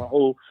longest through my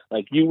whole,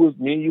 like, me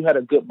and you had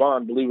a good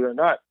bond, believe it or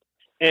not.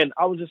 And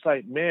I was just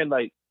like, man,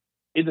 like,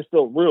 it just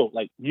felt real.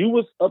 Like, you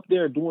was up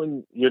there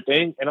doing your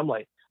thing, and I'm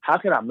like, how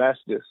can I match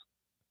this?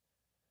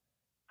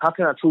 How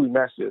can I truly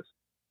match this?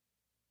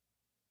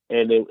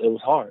 And it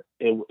was hard.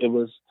 It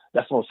was,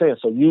 that's what I'm saying.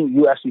 So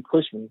you actually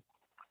pushed me.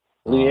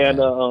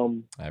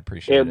 Leanna, I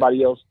appreciate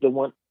everybody else, the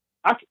one,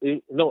 I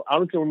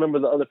don't even remember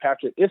the other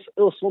Patrick. It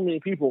was so many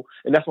people,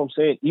 and that's what I'm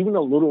saying. Even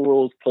the little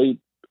roles played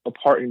a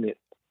part in it.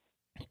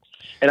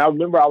 And I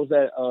remember I was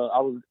going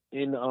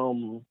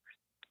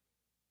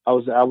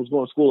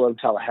to school in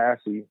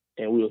Tallahassee,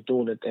 and we was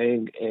doing a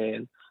thing,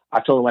 and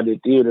I told them I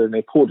did theater, and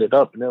they pulled it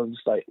up, and they were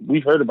just like, "We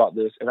heard about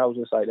this," and I was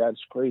just like, "That's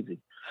crazy,"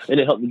 and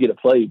it helped me get a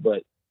play,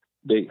 but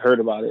they heard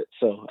about it.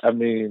 So I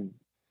mean,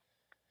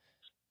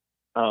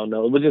 I don't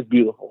know, it was just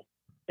beautiful,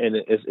 and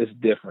it's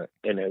different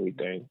and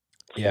everything.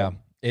 Yeah,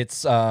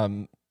 it's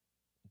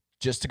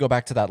just to go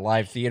back to that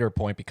live theater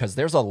point, because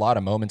there's a lot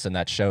of moments in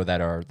that show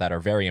that are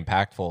very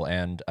impactful,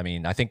 and I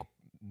mean, I think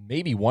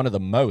maybe one of the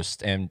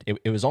most, and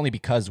it was only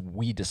because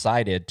we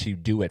decided to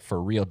do it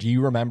for real. Do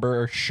you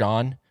remember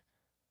Sean?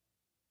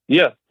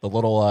 Yeah. The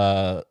little,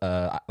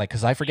 like,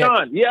 because I forget.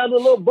 Sean, yeah, the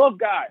little buff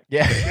guy.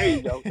 Yeah. There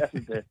you go. That's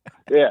his name.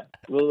 Yeah.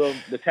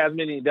 The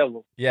Tasmanian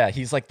Devil. Yeah,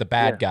 he's like the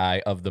bad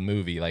guy of the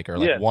movie, like, or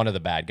like one of the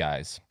bad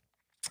guys.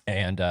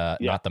 And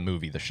not the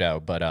movie, the show.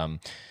 But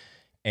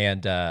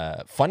and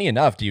funny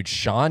enough, dude,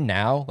 Sean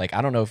now, like,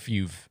 I don't know if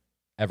you've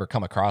ever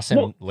come across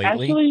him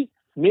lately. Actually,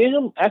 me and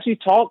him actually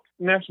talked,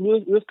 and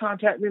actually was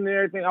contacting and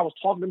everything. I was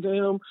talking to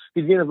him.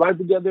 He's getting his life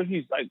together.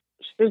 He's like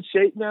in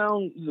shape now.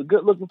 He's a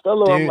good looking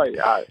fellow. Dude, I'm like,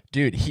 all right.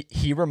 Dude,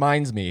 he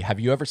reminds me. Have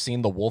you ever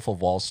seen The Wolf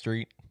of Wall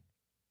Street?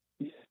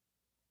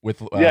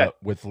 With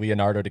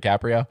Leonardo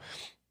DiCaprio?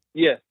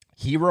 Yeah.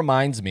 He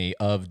reminds me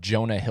of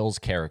Jonah Hill's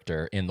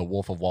character in The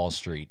Wolf of Wall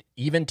Street,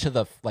 even to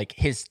the, like,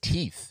 his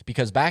teeth,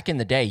 because back in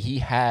the day he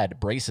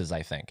had braces,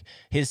 I think.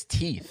 His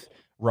teeth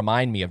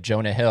remind me of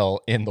Jonah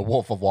Hill in The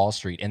Wolf of Wall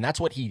Street, and that's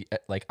what he,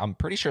 like, I'm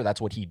pretty sure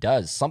that's what he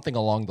does, something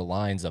along the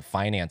lines of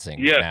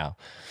financing now.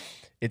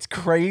 It's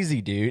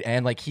crazy, dude.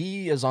 And like,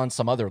 he is on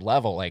some other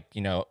level. Like,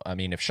 you know, I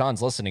mean, if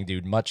Sean's listening,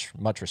 dude, much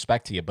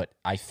respect to you, but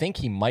I think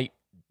he might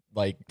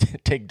like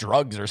take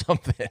drugs or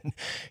something.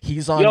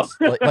 He's on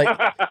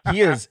like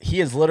he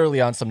is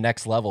literally on some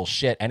next level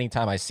shit.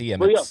 Anytime I see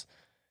him,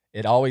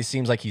 it always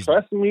seems like he's.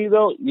 Trust me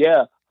though,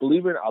 yeah.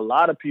 Believe it, a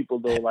lot of people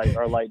though like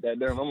are like that.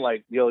 There, and I'm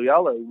like, yo,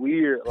 y'all are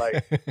weird.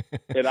 Like,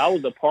 and I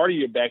was a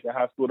partier back in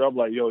high school. And I'm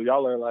like, yo,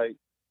 y'all are like,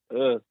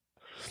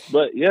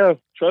 But yeah,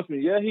 trust me,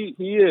 yeah, he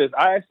is.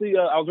 I actually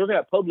I was working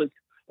at Publix,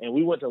 and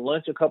we went to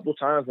lunch a couple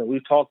times, and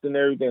we talked and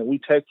everything. We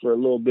texted for a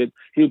little bit.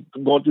 He was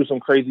going through some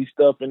crazy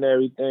stuff and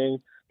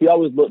everything. He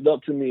always looked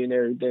up to me and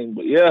everything.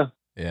 But yeah.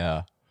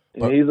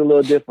 But he's a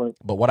little different.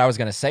 But what I was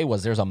going to say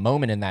was, there's a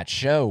moment in that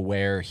show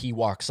where he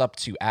walks up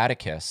to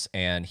Atticus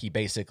and he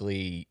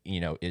basically, you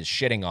know, is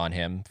shitting on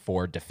him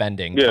for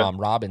defending Tom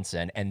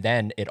Robinson. And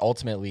then it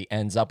ultimately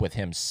ends up with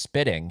him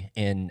spitting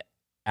in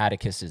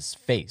Atticus's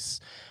face.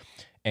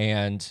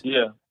 And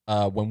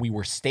when we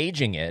were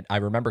staging it, I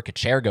remember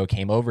Kachergo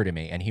came over to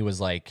me and he was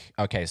like,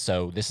 okay,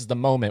 so this is the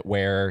moment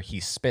where he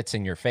spits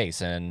in your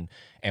face, and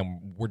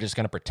we're just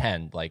going to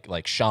pretend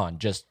like Sean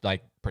just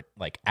like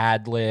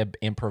ad lib,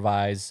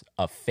 improvise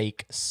a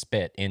fake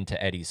spit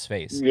into Eddie's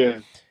face. Yeah.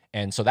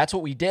 And so that's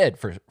what we did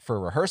for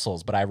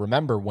rehearsals. But I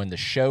remember when the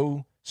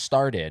show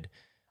started,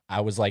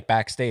 I was like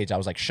backstage, I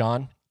was like,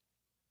 Sean,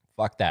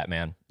 fuck that,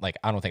 man. Like,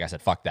 I don't think I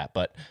said fuck that,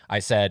 but I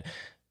said,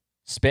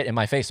 spit in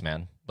my face,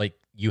 man. Like,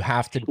 you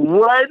have to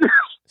What?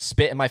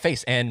 spit in my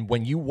face. And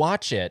when you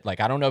watch it, like,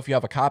 I don't know if you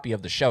have a copy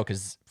of the show,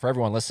 because for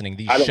everyone listening,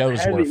 these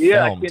shows were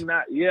filmed. I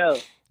cannot. Yeah,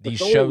 these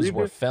shows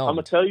were filmed. I'm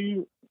gonna tell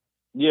you.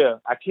 Yeah,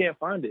 I can't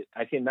find it.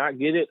 I cannot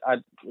get it.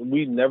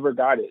 We never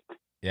got it.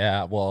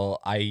 Yeah, well,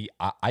 I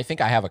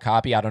think I have a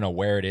copy. I don't know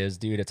where it is,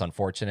 dude. It's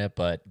unfortunate,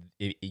 but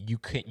it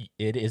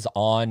is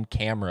on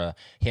camera.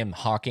 Him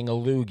hawking a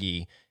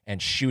loogie and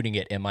shooting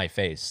it in my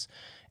face,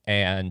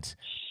 and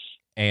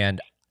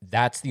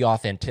that's the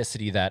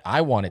authenticity that I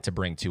wanted to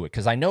bring to it,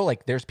 because I know,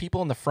 like, there's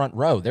people in the front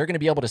row. They're going to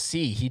be able to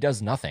see he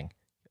does nothing.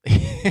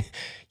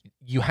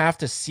 You have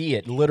to see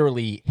it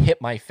literally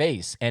hit my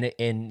face,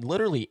 and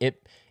literally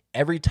it.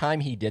 Every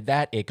time he did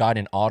that, it got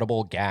an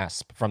audible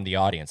gasp from the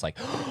audience, like,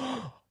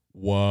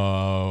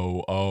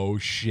 whoa, oh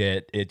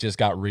shit, it just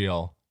got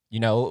real, you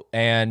know?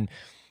 And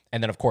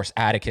then, of course,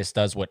 Atticus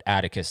does what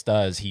Atticus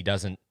does. He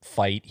doesn't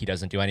fight. He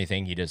doesn't do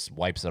anything. He just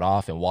wipes it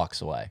off and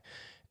walks away.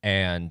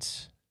 And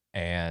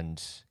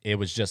it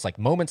was just like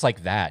moments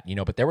like that, you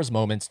know, but there was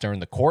moments during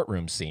the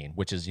courtroom scene,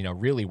 which is, you know,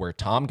 really where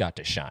Tom got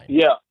to shine.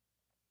 Yeah.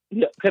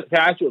 Yeah. Can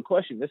I ask you a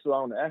question? This is what I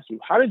want to ask you.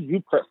 How did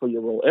you prep for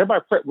your role?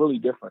 Everybody prep really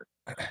different.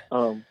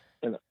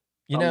 And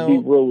you know, be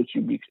real with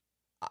you, because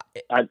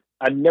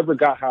I never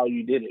got how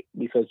you did it,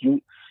 because you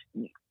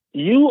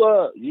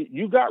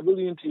got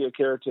really into your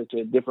character to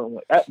a different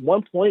way. At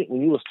one point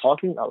when you was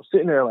talking, I was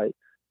sitting there like,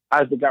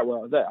 I forgot where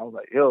I was at. I was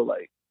like, yo,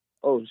 like,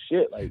 oh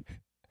shit, like,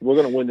 we're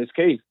gonna win this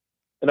case.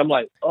 And I'm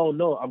like, oh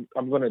no,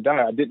 I'm gonna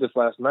die. I did this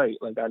last night.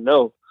 Like, I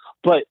know,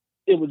 but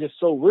it was just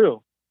so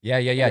real. Yeah.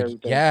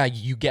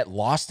 You get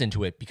lost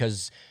into it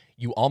because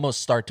you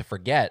almost start to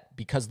forget,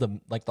 because the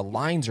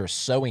lines are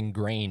so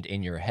ingrained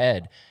in your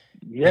head.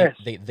 Yes.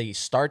 They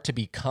start to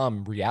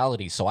become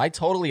reality. So I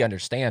totally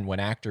understand when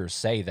actors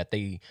say that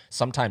they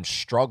sometimes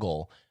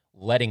struggle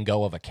letting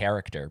go of a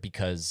character,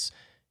 because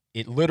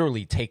it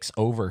literally takes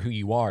over who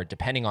you are,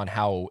 depending on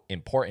how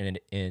important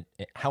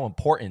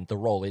the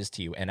role is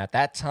to you. And at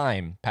that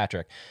time,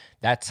 Patrick,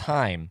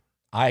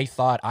 I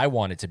thought I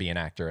wanted to be an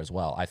actor as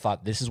well. I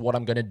thought, this is what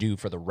I'm going to do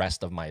for the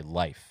rest of my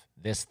life.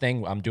 This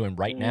thing I'm doing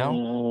right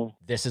now,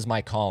 this is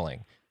my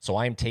calling. So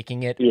I'm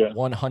taking it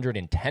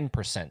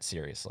 110%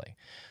 seriously.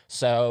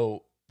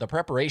 So the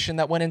preparation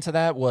that went into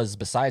that was,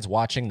 besides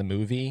watching the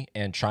movie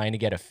and trying to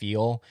get a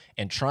feel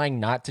and trying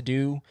not to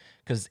do,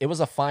 because it was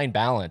a fine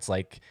balance.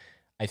 Like,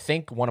 I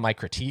think one of my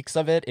critiques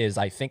of it is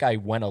I think I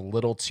went a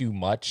little too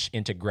much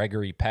into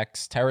Gregory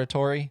Peck's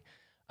territory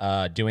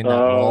doing that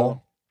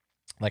role.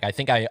 Like, I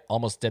think I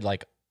almost did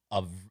like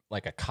a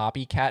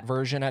copycat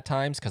version at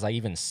times, because I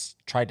even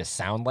tried to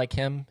sound like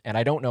him, and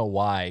I don't know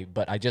why,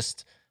 but I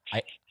guess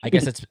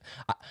it's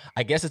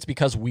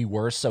because we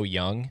were so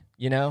young,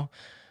 you know?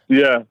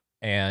 Yeah.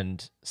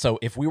 And so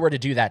if we were to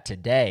do that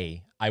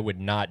today, I would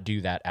not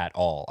do that at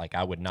all. Like,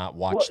 I would not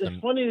watch them.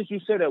 It's funny that you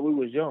said that we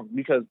was young,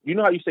 because you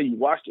know how you say you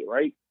watched it,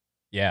 right?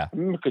 Yeah. I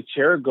remember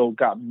Cacherigo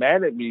got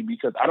mad at me,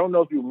 because I don't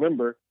know if you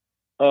remember,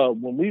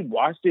 when we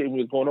watched it and we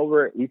was going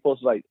over it, we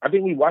supposed to, like, I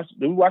think did we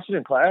watch it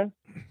in class?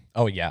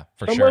 Oh yeah,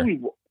 for sure.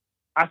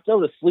 I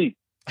fell asleep.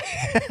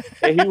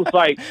 And he was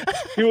like,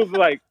 yeah,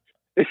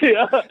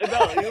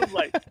 no, he was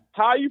like,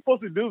 how are you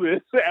supposed to do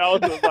this? And I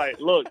was just like,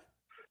 look,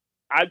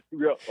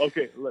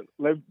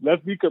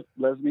 let's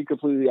be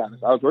completely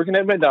honest. I was working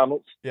at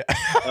McDonald's. Yeah.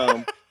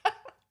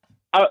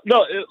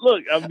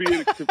 Look, I'm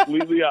being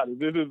completely honest.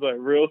 This is a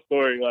real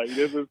story. Like,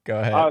 this is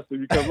honestly,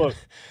 because look,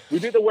 we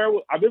did the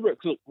werewolf. I remember,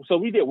 so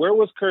we did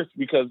Werewolf's Curse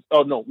because,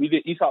 we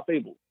did Aesop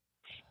Fable,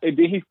 and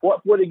then he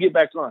fought for it to get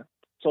back on.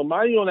 So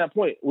mind you, on that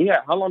point,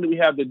 how long did we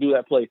have to do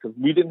that play? Because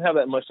we didn't have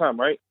that much time,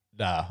 right?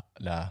 Nah.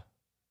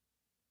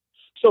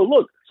 So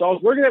look, I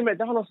was working at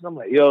McDonald's, and I'm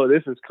like, yo,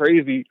 this is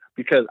crazy,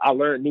 because I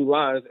learned new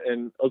lines.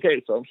 And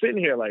okay, so I'm sitting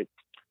here like,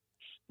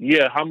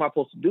 yeah, how am I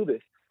supposed to do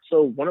this?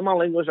 So one of my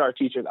language art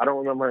teachers, I don't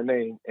remember her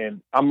name,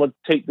 and I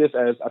took this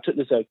as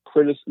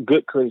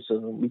good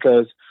criticism,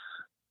 because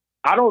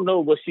I don't know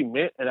what she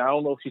meant, and I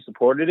don't know if she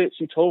supported it.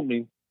 She told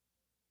me,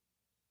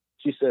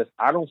 she says,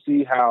 I don't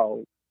see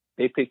how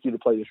they picked you to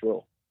play this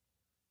role.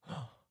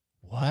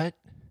 What?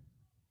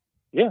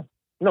 Yeah.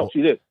 No,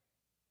 she did.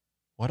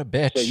 What a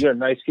bitch. So you're a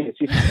nice kid.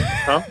 She said,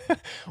 huh?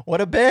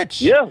 What a bitch.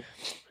 Yeah.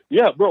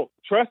 Yeah, bro.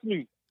 Trust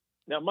me.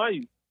 Now, mind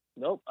you,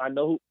 nope, I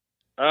know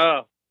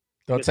who.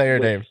 Don't say her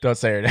name. Don't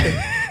say her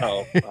name.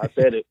 Oh, I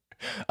said it.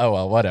 Oh,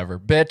 well, whatever.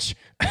 Bitch.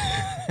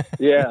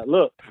 Yeah,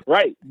 look.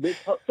 Right.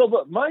 So,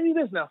 but mind you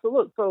this now. So,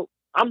 look. So,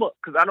 I'm a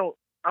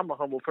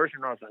humble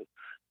person. I was like,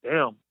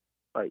 damn.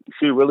 Like,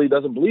 she really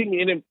doesn't believe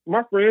me. And then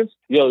my friends,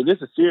 yo,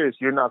 this is serious.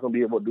 You're not going to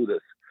be able to do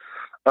this.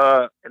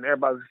 And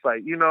everybody's just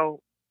like,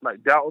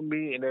 like doubting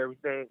me and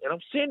everything. And I'm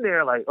sitting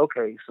there like,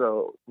 okay,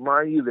 so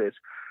mind you this.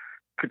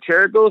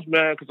 Kachera goes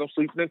mad because I'm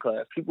sleeping in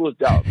class. People was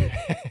doubting me.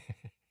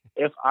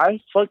 If I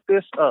fuck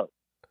this up,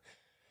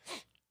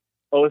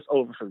 it's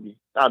over for me.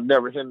 I'll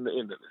never hit the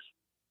end of this.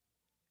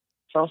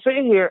 So I'm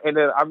sitting here, and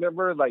then I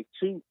remember like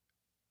two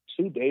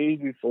days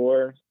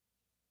before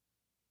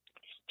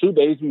 2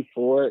 days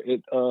before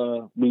it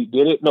we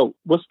did it. No,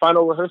 what's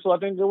final rehearsal? I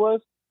think it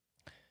was.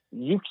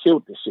 You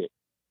killed the shit,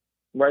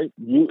 right?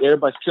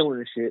 Everybody's killing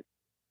the shit.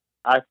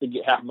 I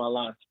forget half my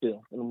lines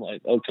still, and I'm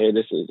like, okay,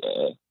 this is.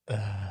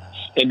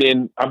 And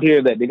then I'm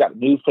hearing that they got a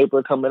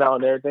newspaper coming out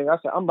and everything. I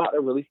said, I'm about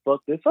to really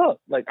fuck this up.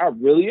 Like I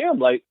really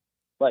am.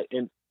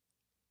 And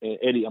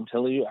Eddie, I'm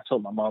telling you, I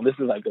told my mom, this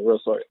is like the real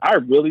story. I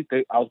really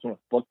think I was gonna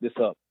fuck this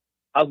up.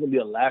 I was gonna be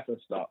a laughing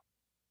stock.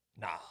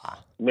 Nah.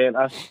 Man,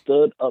 I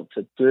stood up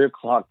to 3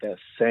 o'clock that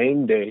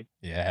same day.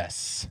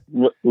 Yes.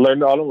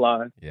 Learned all the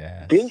lines.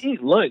 Yes. Didn't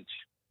eat lunch.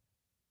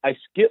 I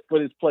skipped for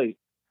this play.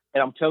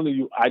 And I'm telling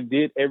you, I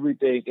did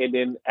everything. And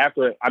then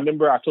after, I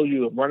remember I told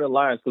you to run the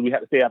lines because we had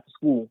to stay after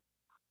school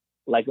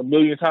like a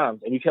million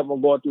times. And we kept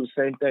on going through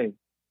the same thing.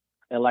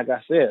 And like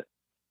I said,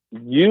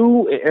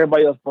 you and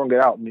everybody else brought it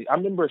out in me. I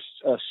remember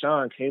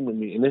Sean came to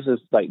me, and this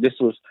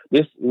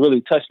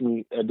really touched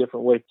me a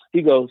different way.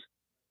 He goes,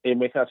 "Hey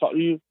man, can I talk to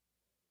you?"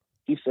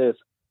 He says,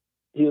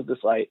 he was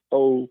just like,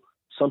 "Oh,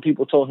 some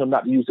people told him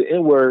not to use the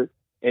N-word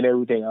and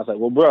everything." I was like,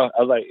 "Well, bro,"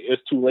 I was like,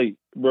 "It's too late,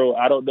 bro.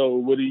 I don't know.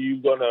 What are you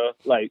gonna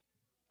like?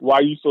 Why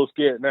are you so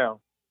scared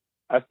now?"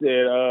 I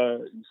said,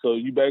 "So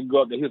you better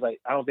go up there." He was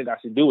like, "I don't think I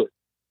should do it."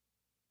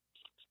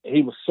 And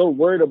he was so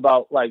worried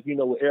about like,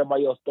 what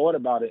everybody else thought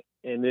about it.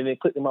 And then it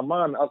clicked in my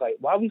mind. I was like,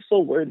 why are we so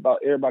worried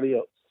about everybody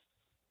else?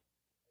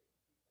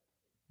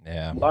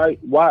 Yeah. Why?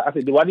 I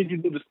said, why did you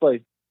do this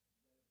play?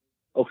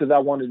 Oh, because I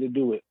wanted to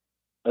do it.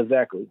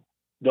 Exactly.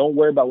 Don't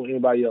worry about what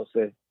anybody else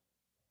said.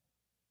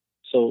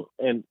 So,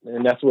 and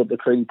that's what the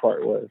crazy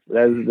part was.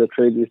 That is the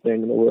craziest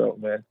thing in the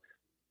world, man.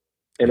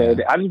 And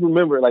I just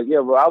remember, like, yeah,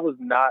 bro, I was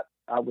not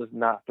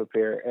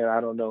prepared. And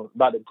I don't know,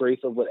 by the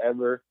grace of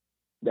whatever,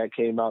 that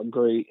came out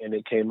great, and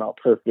it came out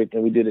perfect.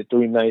 And we did it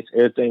 3 nights.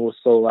 Everything was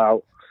sold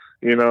out.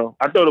 I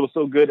thought it was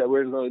so good that we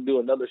were going to do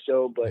another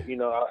show, but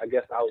I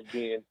guess I was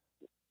being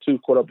too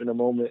caught up in the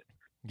moment.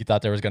 You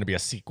thought there was going to be a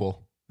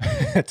sequel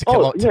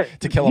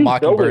to Kill a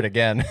Mockingbird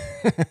again.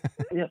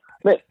 Yeah,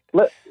 man.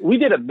 We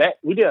did a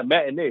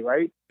matinee,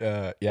 right?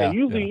 Yeah. And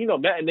usually,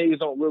 matinees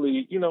don't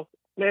really,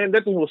 man,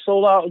 that thing was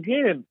sold out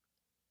again.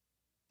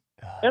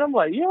 And I'm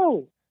like,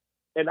 yo.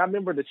 And I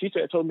remember the teacher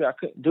had told me I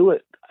couldn't do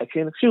it. I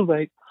can't. She was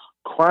like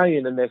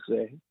crying the next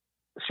day.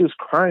 She was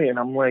crying.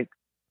 I'm like,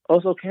 oh,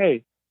 it's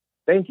okay.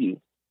 Thank you.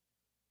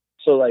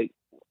 So it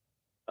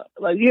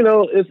was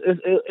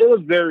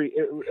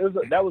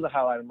a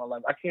highlight of my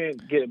life. I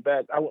can't get it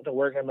back. I went to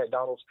work at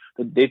McDonald's.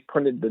 They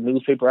printed the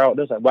newspaper out.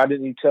 They was like, why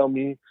didn't you tell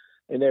me?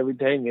 And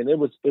everything. And it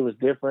was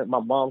different. My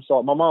mom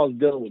was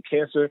dealing with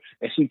cancer,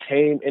 and she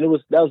came, and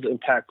that was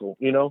impactful.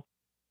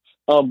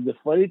 The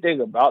funny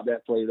thing about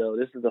that play, though,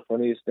 this is the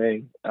funniest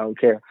thing. I don't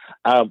care.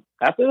 After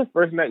the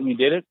first night we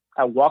did it,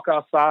 I walk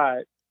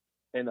outside,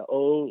 and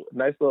the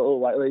nice little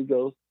old white lady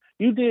goes,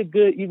 "You did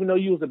good, even though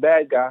you was a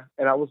bad guy."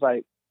 And I was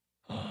like,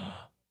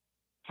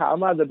 "How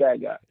am I the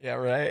bad guy?" Yeah,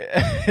 right.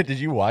 Did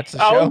you watch the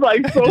show? I was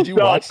like, so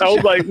shocked. I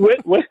was like,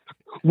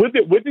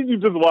 what did you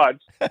just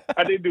watch?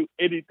 I didn't do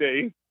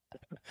anything.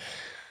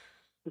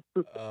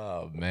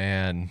 Oh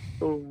man!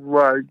 Oh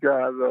my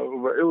god!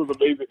 Though, but it was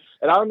amazing,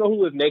 and I don't know who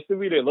was next to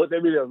me. They looked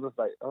at me. They was just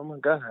like, "Oh my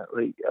god!"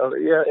 Like,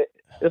 yeah,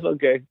 it's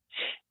okay.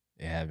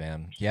 Yeah,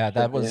 man. Yeah,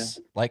 that was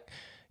like,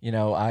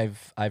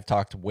 I've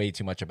talked way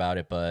too much about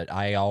it, but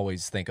I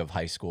always think of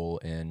high school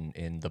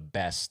in the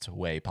best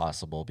way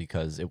possible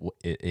because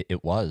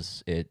it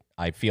was.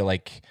 I feel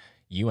like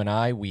you and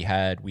I we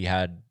had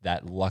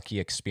that lucky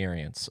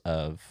experience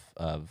of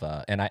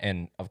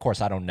and of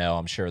course I don't know,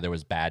 I'm sure there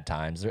was bad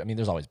times. I mean,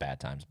 there's always bad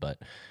times, but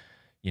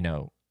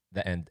and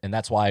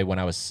that's why when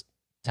I was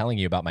telling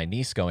you about my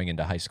niece going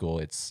into high school,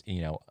 it's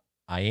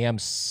I am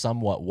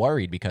somewhat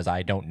worried because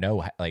I don't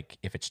know like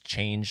if it's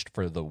changed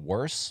for the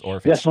worse or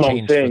if it's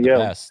changed for the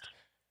best.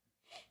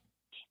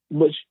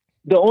 But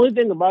the only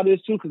thing about it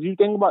is too, because you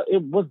think about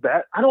it was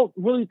bad. I don't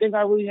really think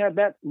I really had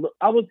that.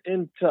 I was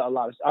into a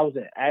lot of. I was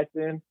in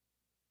acting.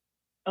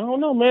 I don't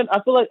know, man.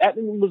 I feel like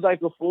acting was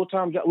like a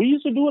full-time job. We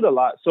used to do it a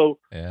lot. So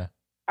yeah,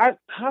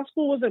 high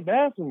school wasn't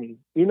bad for me.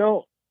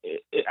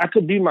 I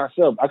could be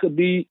myself. I could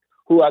be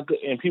who I could,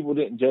 and people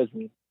didn't judge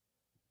me.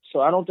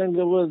 So I don't think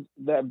it was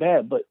that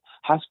bad. But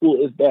high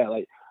school is bad.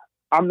 Like,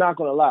 I'm not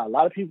gonna lie. A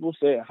lot of people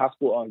said high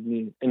school I was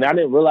mean, and I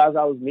didn't realize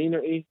I was mean or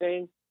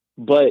anything.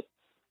 But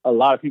a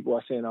lot of people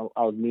are saying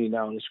I was mean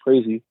now, and it's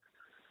crazy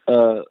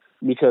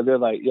because they're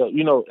like, yo,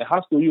 in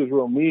high school you was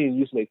real mean. You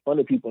used to make fun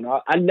of people,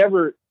 and I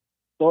never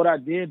thought I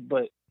did,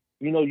 but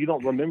you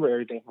don't remember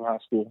everything from high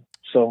school.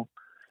 So,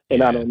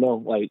 and I don't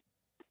know, like,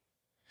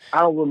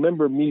 I don't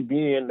remember me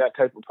being that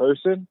type of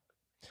person,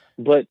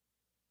 but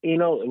it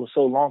was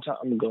so long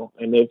time ago.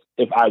 And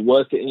if I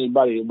was to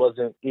anybody, it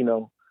wasn't, I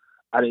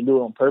didn't do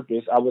it on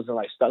purpose. I wasn't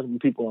like stuck with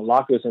people in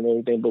lockers and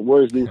everything, but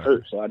words do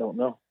hurt. So I don't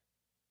know.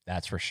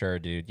 That's for sure,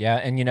 dude. Yeah.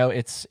 And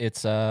it's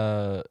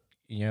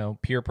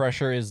peer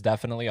pressure is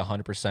definitely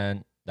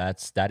 100%.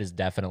 That is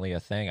definitely a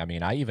thing. I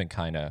mean, I even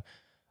kind of,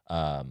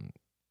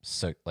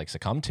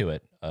 succumb to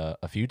it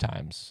a few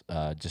times.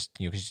 Just,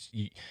 you know, 'cause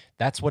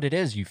that's what it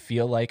is. You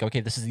feel like, okay,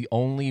 this is the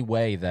only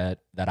way that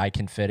I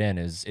can fit in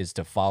is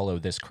to follow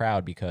this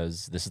crowd,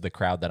 because this is the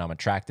crowd that I'm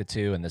attracted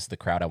to, and this is the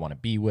crowd I want to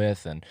be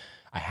with, and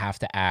I have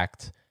to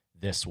act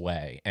this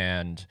way.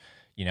 And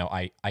you know,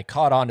 I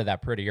caught on to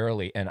that pretty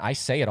early, and I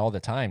say it all the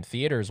time.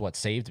 Theater is what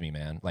saved me,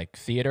 man. Like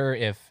theater,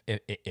 if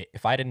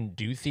I didn't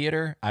do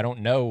theater, I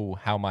don't know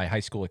how my high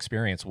school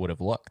experience would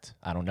have looked.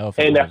 I don't know if.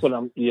 And that's what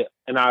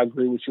and I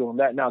agree with you on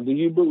that. Now, do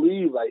you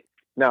believe, like,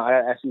 now I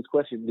ask you this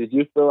question: did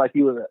you feel like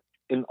you were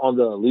on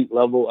the elite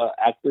level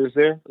actors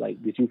there?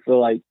 Like, did you feel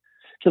like,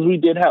 because we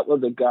did have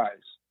other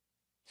guys,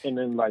 and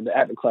then like the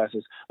acting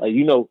classes, like,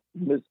 you know,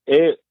 Miss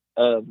Ed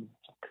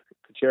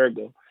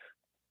Cacherigo.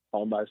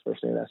 By his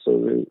first name, that's so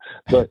rude.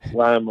 But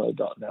well, I'm an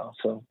adult now,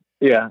 so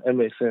yeah, it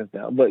makes sense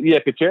now. But yeah,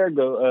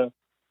 Cacherigo,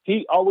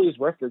 he always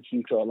referenced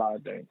you to a lot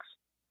of things.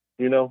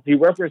 You know, he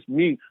referenced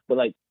me, but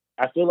like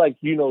I feel like,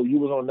 you know, you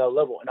was on that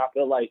level, and I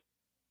feel like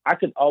I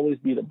could always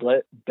be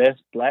the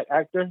best black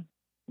actor,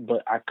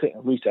 but I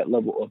couldn't reach that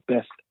level of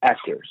best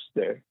actors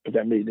there, if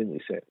that made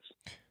any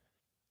sense,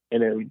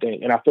 and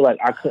everything. And I feel like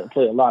I couldn't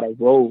play a lot of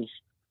roles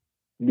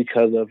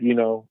because of, you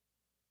know,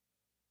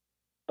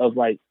 of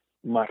like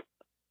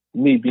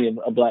me being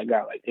a black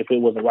guy, like if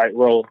it was the right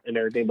role and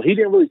everything. But he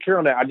didn't really care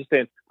on that. I just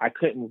said I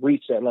couldn't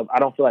reach that level. I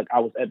don't feel like I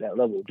was at that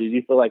level. Did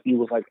you feel like you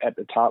was like at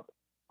the top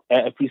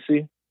at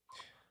FPC?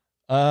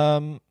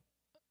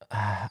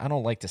 I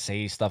don't like to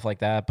say stuff like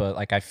that, but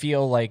like I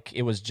feel like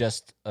it was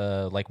just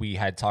like we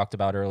had talked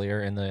about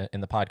earlier in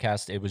the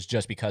podcast. It was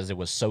just because it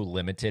was so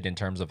limited in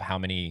terms of how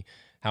many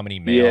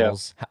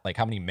males, like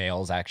how many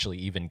males actually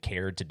even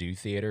cared to do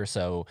theater.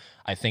 So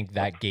I think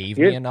that gave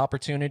me an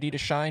opportunity to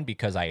shine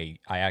because I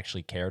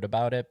actually cared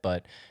about it.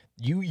 But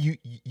you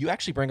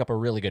actually bring up a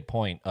really good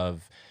point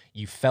of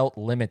you felt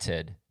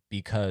limited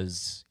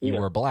because you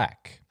were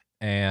black.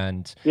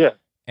 And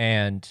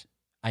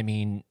I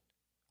mean,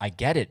 I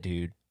get it,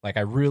 dude. Like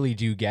I really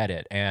do get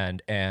it.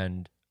 And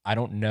I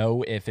don't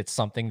know if it's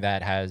something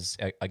that has,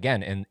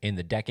 again, in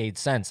the decade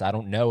since, I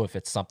don't know if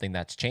it's something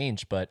that's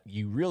changed, but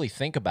you really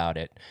think about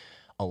it,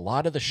 a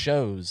lot of the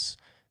shows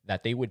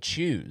that they would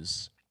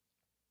choose,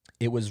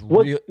 it was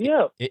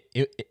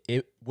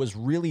it was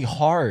really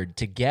hard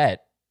to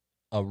get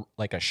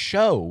a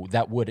show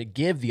that would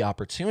give the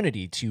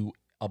opportunity to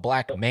a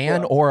black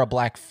man or a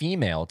black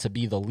female to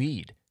be the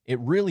lead. It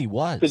really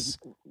was.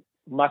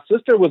 My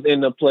sister was in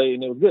the play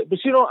and it was good,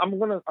 but you know,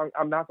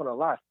 I'm not gonna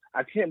lie.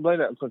 I can't blame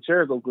that on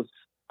Cacherigo because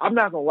I'm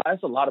not gonna lie.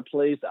 It's a lot of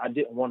plays that I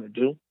didn't want to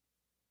do,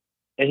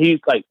 and he's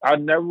like, I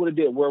never would have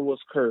did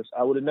Werewolf's Curse.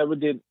 I would have never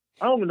did.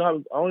 I don't even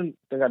know. I don't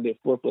think I did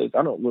 4 plays.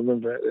 I don't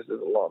remember. This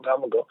is a long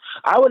time ago.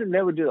 I would have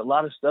never did a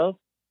lot of stuff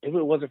if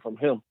it wasn't from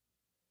him.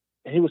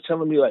 And he was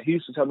telling me, like, he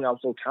used to tell me I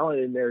was so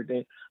talented and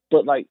everything.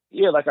 But like,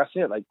 yeah, like I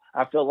said, like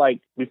I felt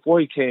like before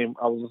he came,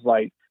 I was just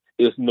like,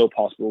 there's no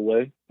possible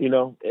way. You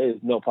know,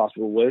 there's no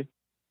possible way.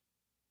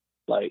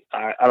 Like,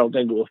 I don't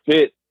think it will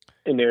fit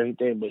and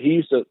everything, but he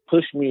used to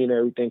push me and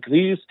everything because he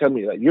used to tell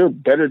me, like, you're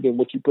better than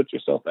what you put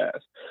yourself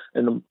as.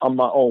 And I'm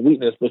my own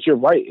weakness, but you're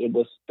right. It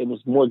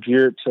was more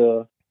geared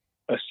to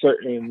a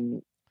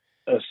certain,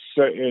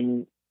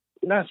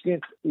 not skin,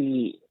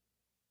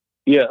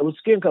 yeah, it was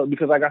skin color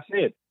because, like I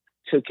said,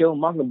 To Kill a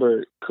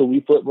Mockingbird, could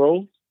we flip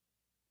roles?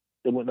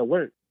 It wouldn't have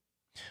worked.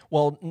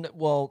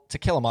 Well, To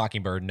Kill a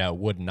Mockingbird, no,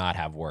 would not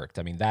have worked.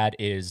 I mean, that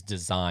is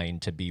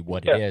designed to be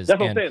what it is. That's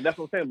what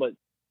I'm saying. But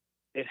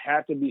it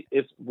had to be.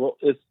 It's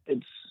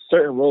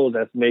certain roles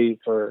that's made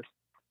for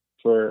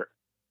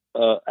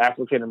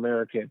African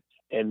American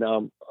and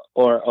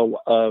or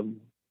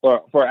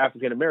for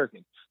African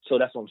American. So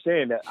that's what I'm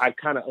saying. That I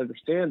kind of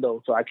understand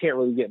though. So I can't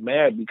really get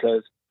mad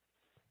because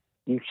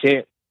you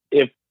can't.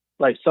 If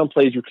like some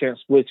plays you can't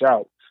switch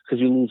out because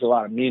you lose a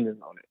lot of meaning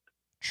on it.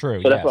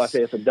 True. So that's why I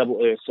say it's a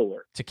double-edged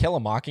sword. To Kill a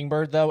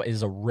Mockingbird, though,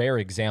 is a rare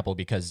example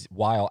because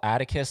while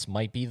Atticus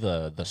might be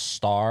the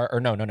star, or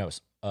no,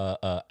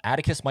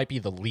 Atticus might be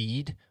the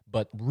lead,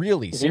 but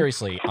really,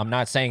 seriously, I'm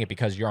not saying it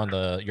because you're on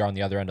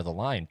the other end of the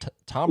line.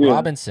 Tom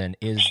Robinson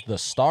is the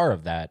star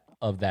of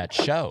that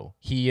show.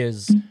 He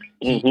is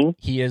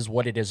he is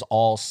what it is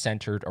all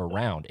centered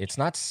around. It's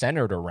not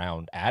centered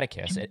around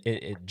Atticus.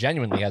 It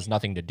genuinely has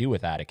nothing to do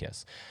with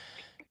Atticus.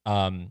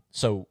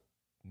 So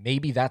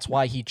maybe that's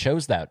why he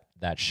chose that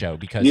show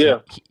because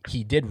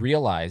he did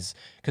realize,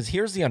 because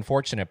here's the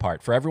unfortunate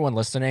part for everyone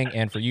listening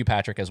and for you,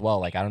 Patrick, as well.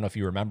 Like, I don't know if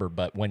you remember,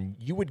 but when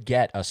you would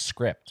get a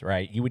script,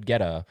 right, you would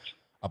get a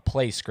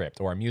play script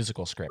or a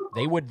musical script,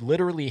 they would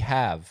literally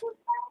have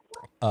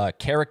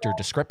character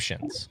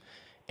descriptions.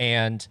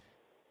 And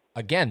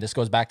again, this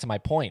goes back to my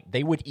point.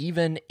 They would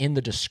even in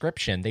the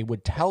description, they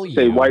would tell you,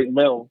 say white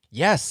male.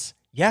 Yes,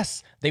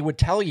 they would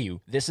tell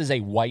you this is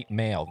a white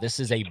male, this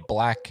is a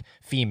black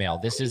female,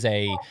 this is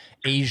a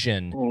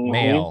Asian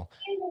male.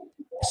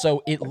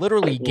 So it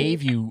literally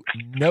gave you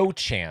no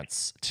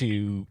chance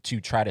to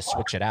try to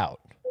switch it out.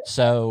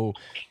 So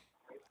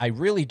I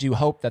really do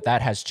hope that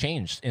that has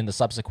changed in the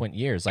subsequent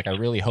years. Like, I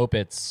really hope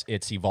it's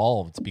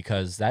evolved,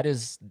 because that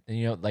is,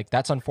 like,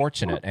 that's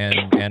unfortunate.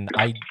 And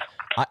I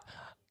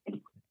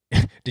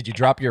did you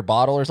drop your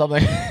bottle or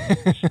something?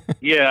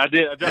 Yeah, I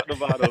did. I dropped the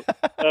bottle.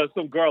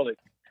 Some garlic.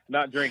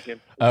 Not drinking.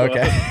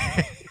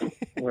 Okay.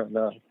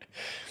 No.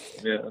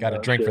 Yeah. Got to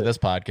drink for this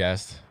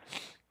podcast.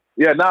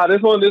 Yeah,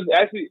 this one is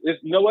actually,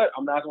 you know what?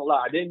 I'm not gonna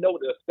lie. I didn't know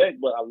what to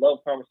expect, but I love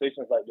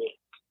conversations like this.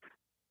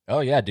 Oh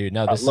yeah, dude.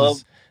 No, this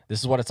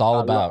is what it's all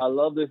about. I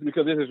love this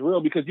because this is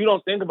real, because you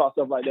don't think about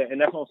stuff like that,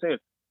 and that's what I'm saying.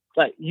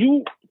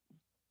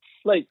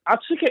 I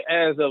took it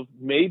as of,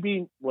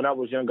 maybe when I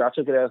was younger, I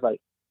took it as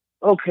like,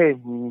 okay,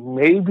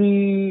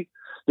 maybe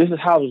this is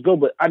how it was go,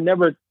 but I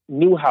never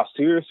knew how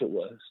serious it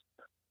was,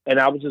 and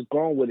I was just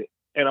going with it.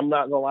 And I'm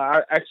not gonna lie,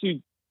 I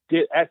actually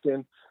did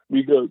acting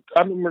because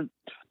I remember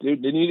they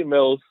needed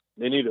males,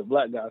 they needed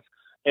black guys,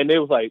 and they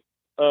was like,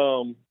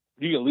 you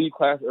can leave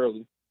class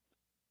early.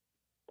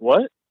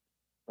 What?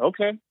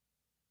 Okay,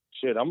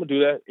 shit, I'm gonna do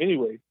that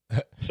anyway.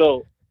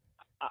 So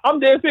I'm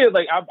dead serious.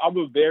 Like, I'm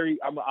an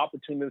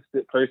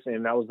opportunistic person,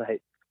 and I was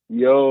like,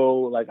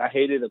 yo, like, I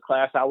hated the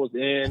class I was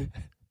in.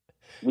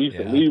 We used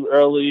to leave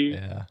early.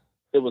 Yeah.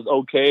 It was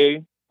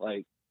okay.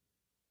 Like,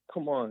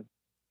 come on.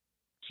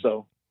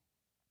 So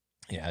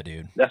yeah,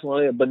 dude. that's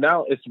one thing. But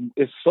now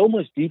it's so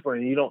much deeper,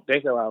 and you don't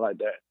think about it like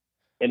that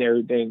and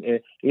everything. And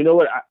you know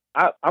what?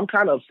 I'm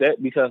kind of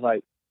upset because,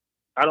 like,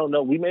 I don't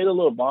know. We made a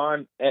little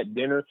bond at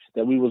dinner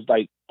that we was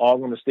like all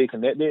going to stay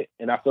connected,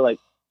 and I feel like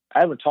I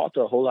haven't talked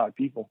to a whole lot of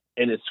people,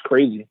 and it's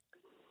crazy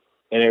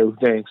and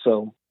everything.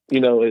 So,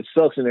 it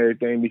sucks and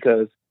everything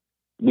because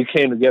we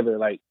came together.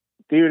 Like,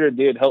 theater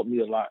did help me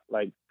a lot.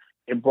 Like,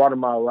 it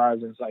broadened my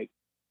horizons. Like,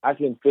 I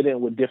can fit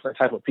in with different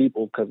type of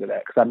people because of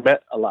that. Because I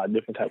met a lot of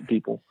different type of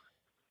people.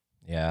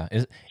 Yeah.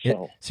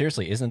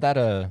 Seriously, isn't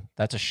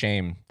that's a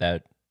shame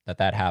that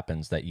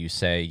happens, that you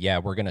say, yeah,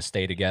 we're going to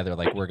stay together.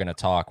 Like, we're going to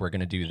talk, we're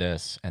going to do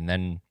this. And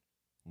then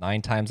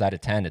 9 times out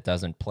of 10, it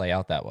doesn't play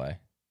out that way.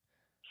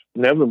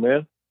 Never,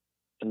 man.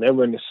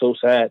 Never. And it's so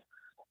sad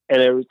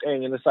and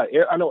everything. And it's like,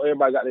 I know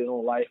everybody got their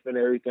own life and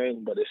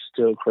everything, but it's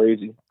still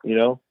crazy,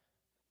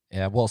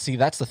 Yeah. Well, see,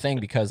 that's the thing,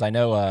 because I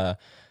know,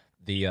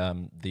 the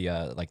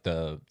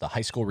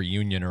high school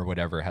reunion or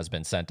whatever has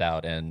been sent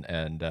out, and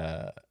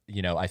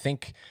I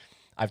think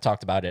I've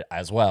talked about it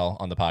as well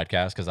on the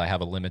podcast because I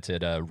have a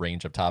limited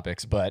range of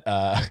topics, but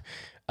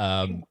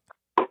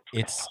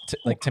it's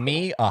to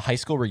me, a high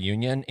school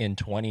reunion in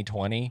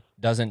 2020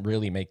 doesn't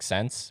really make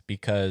sense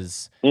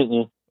because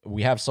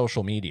we have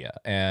social media,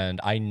 and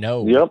I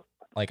know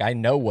I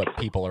know what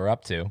people are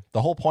up to.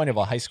 The whole point of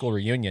a high school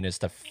reunion is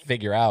to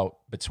figure out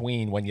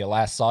between when you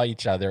last saw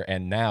each other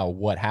and now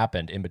what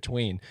happened in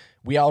between.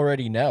 We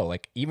already know.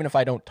 Like, even if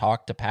I don't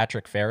talk to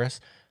Patrick Ferris,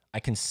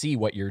 I can see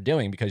what you're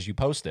doing because you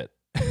post it.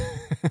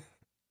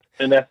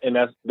 and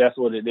that's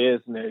what it is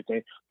and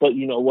everything. But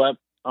you know what?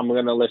 I'm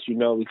gonna let you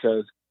know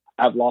because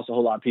I've lost a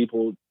whole lot of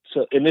people.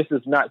 So, and this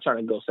is not trying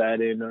to go sad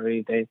in or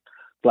anything,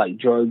 like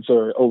drugs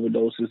or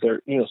overdoses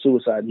or,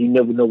 suicide. You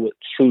never know what's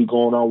truly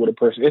going on with a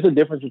person. It's a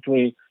difference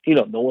between,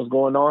 know what's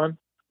going on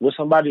with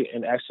somebody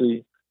and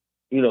actually,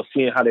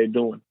 seeing how they're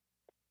doing.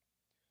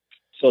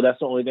 So that's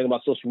the only thing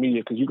about social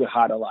media, because you can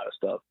hide a lot of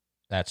stuff.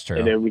 That's true.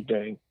 And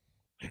everything.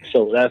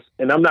 So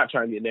and I'm not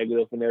trying to get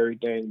negative and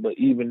everything, but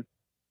even,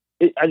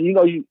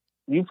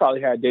 you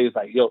probably had days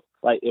like,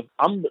 like, if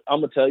I'm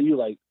going to tell you,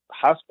 like,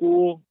 high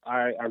school,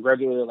 I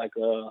graduated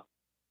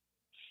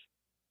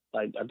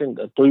I think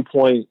a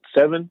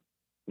 3.7.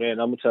 Man,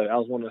 I'm gonna tell you, I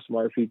was one of the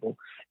smart people.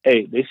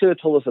 Hey, they should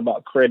have told us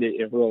about credit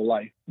in real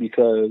life,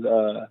 because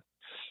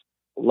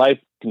life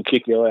can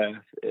kick your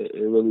ass. It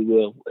really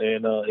will.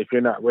 And if you're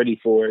not ready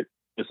for it,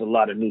 it's a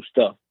lot of new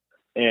stuff.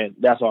 And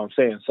that's what I'm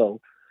saying. So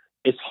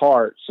it's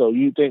hard. So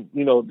you think,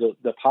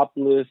 the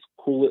popular,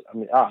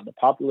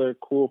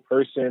 cool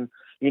person,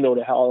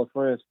 that have all the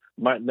friends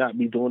might not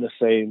be doing the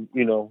same,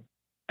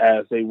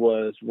 as they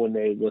was when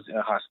they was in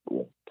high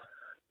school.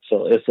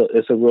 So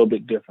it's a real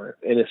big difference.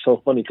 And it's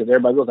so funny because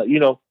everybody goes like,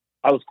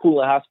 I was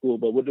cool in high school,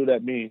 but what do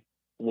that mean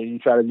when you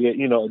try to get,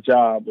 a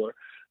job or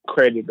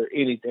credit or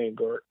anything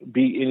or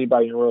be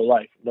anybody in real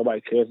life?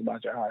 Nobody cares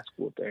about your high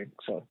school thing.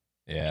 So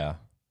yeah,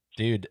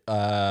 dude,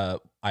 I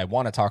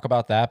want to talk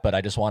about that, but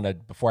I just want to,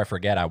 before I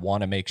forget, I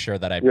want to make sure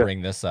that I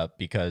bring this up,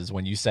 because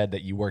when you said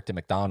that you worked at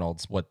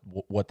McDonald's,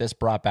 what this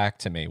brought back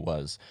to me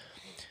was,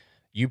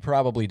 you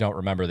probably don't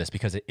remember this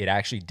because it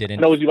actually didn't.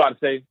 I know what you're about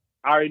to say.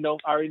 I already know.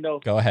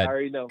 Go ahead. I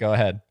already know. Go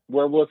ahead.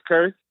 Werewolf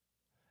Curse?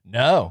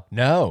 No.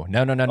 Oh,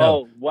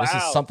 wow. This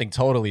is something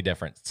totally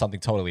different.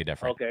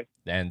 Okay.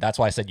 And that's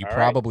why I said you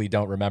probably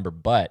don't remember,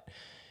 but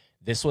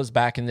this was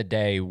back in the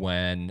day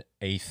when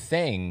a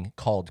thing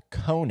called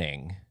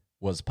coning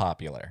was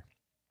popular.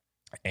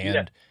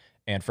 I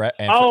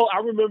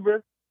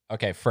remember.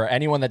 Okay, for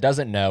anyone that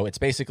doesn't know, it's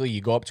basically you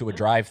go up to a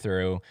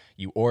drive-thru,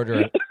 you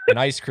order an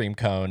ice cream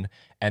cone,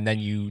 and then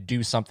you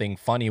do something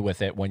funny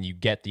with it when you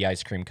get the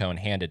ice cream cone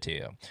handed to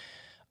you.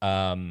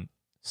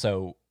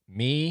 So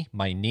me,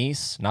 my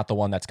niece, not the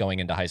one that's going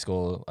into high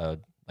school,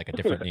 like a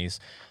different niece,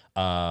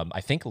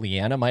 I think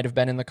Leanna might have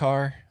been in the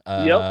car.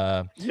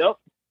 Yep.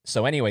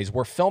 So anyways,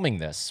 we're filming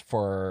this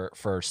for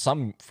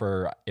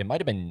it might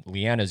have been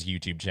Leanna's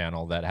YouTube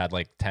channel that had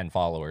like 10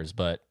 followers,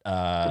 but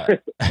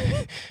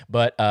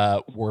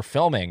we're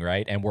filming,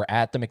 right? And we're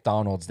at the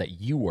McDonald's that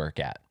you work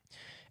at.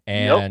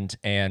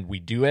 And we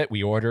do it.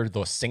 We order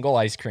the single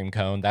ice cream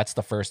cone. That's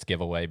the first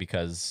giveaway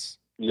because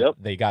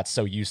they got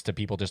so used to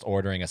people just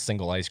ordering a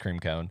single ice cream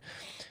cone.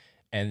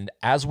 And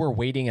as we're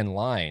waiting in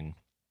line,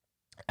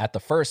 at the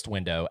first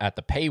window, at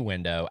the pay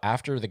window,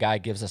 after the guy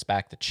gives us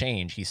back the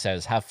change, he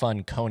says, "Have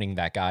fun coning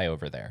that guy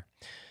over there."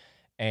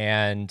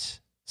 And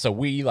so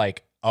we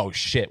like, oh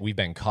shit, we've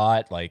been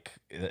caught. Like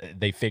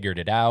they figured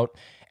it out.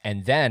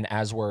 And then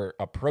as we're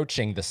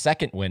approaching the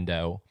second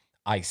window,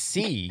 I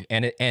see,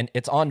 and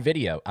it's on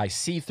video. I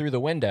see through the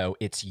window,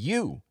 it's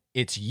you.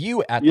 It's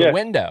you at the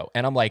window.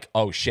 And I'm like,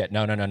 oh shit,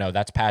 no.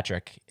 That's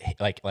Patrick.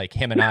 Like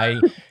him and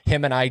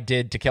I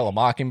did To Kill a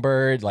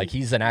Mockingbird. Like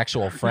he's an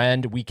actual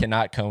friend. We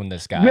cannot cone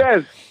this guy.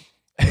 Yes.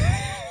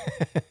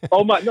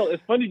 Oh my, no,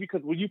 it's funny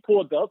because when you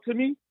pulled up to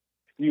me,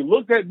 you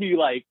looked at me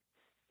like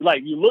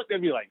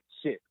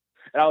shit.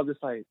 And I was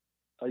just like,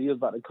 oh, you was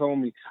about to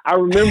cone me. I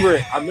remember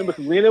it. I remember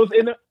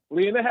because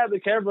Leanna had the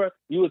camera,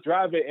 you was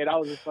driving, and I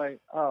was just like,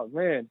 oh,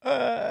 man.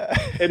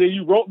 And then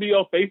you wrote me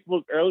on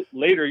Facebook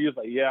later. You was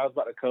like, yeah, I was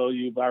about to call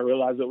you, but I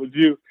realized it was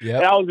you. Yep.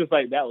 And I was just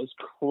like, that was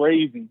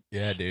crazy.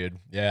 Yeah, dude.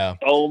 Yeah.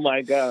 Oh,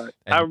 my God.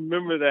 And I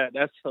remember that.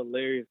 That's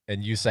hilarious.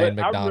 And you saying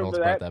McDonald's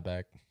brought that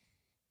back.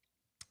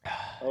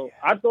 Oh,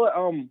 I thought,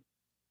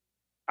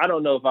 I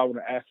don't know if I want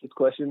to ask this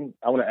question.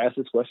 I want to ask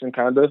this question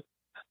kind of,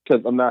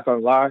 because I'm not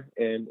going to lie.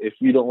 And if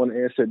you don't want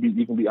to answer it,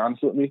 you can be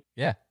honest with me.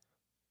 Yeah.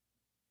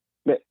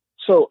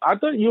 So I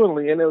thought you and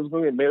Leanna was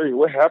going to get married.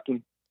 What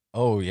happened?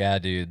 Oh yeah,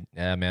 dude.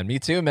 Yeah, man. Me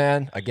too,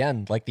 man.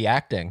 Again, like the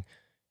acting.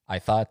 I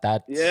thought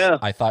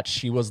I thought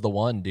she was the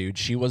one, dude.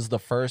 She was the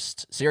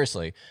first.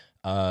 Seriously,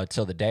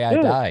 till the day I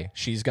die,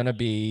 she's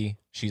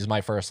my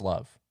first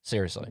love.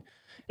 Seriously.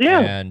 Yeah.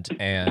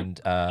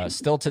 And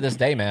still to this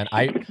day, man.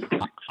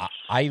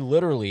 I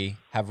literally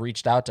have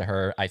reached out to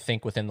her. I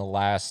think within the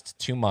last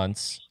 2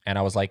 months, and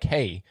I was like,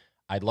 hey,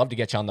 I'd love to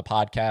get you on the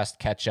podcast,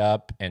 catch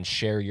up, and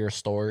share your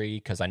story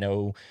because I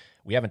know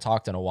we haven't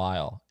talked in a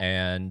while.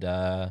 And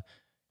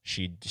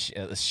she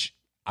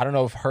I don't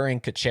know if her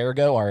and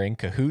Kachergo are in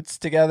cahoots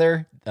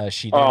together.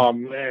 Oh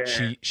man,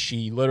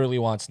 she literally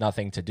wants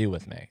nothing to do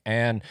with me,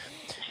 and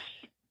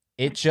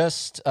it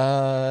just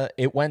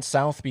it went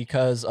south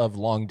because of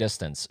long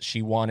distance.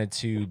 She wanted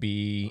to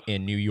be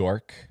in New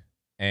York,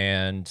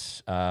 and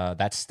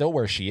that's still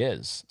where she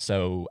is.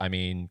 So I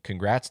mean,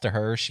 congrats to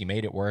her. She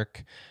made it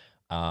work.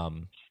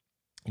 You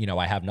know,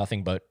 I have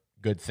nothing but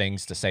good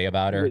things to say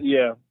about her.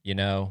 Yeah. You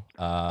know,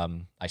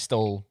 I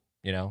still,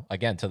 you know,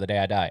 again, to the day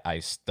I die, I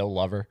still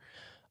love her.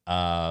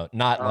 Not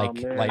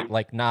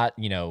not,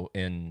 you know,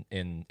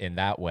 in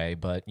that way,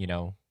 but you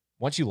know,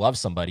 once you love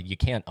somebody, you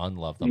can't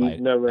unlove them. I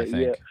think.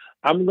 Yeah.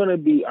 I'm going to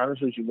be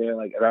honest with you, man.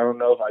 Like, and I don't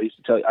know if I used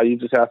to tell you, I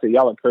used to say,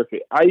 y'all are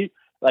perfect.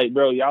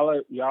 Bro,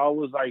 y'all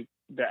was like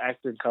the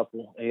acting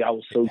couple and y'all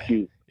was so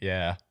cute.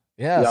 Yeah.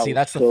 Yeah. See,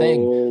 that's the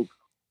thing.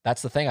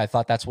 That's the thing. I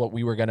thought that's what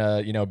we were going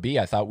to, you know, be.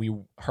 I thought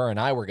her and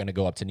I were going to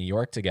go up to New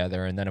York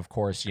together. And then, of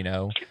course, you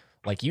know,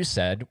 like you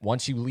said,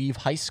 once you leave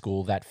high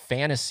school, that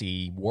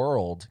fantasy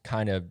world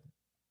kind of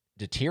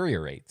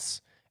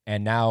deteriorates.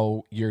 And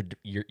now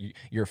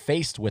you're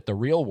faced with the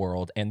real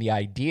world, and the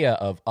idea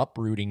of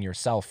uprooting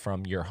yourself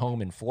from your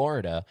home in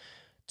Florida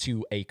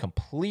to a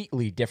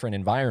completely different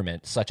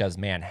environment, such as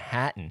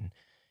Manhattan,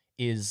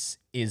 is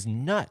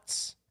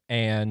nuts.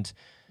 And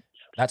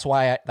that's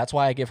why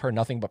I give her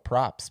nothing but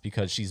props,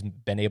 because she's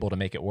been able to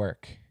make it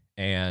work.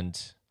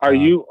 And are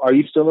you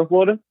still in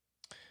Florida?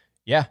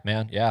 Yeah,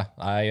 man. Yeah.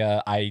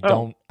 I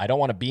don't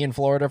want to be in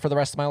Florida for the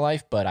rest of my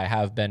life, but I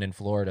have been in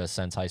Florida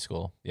since high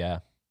school. Yeah.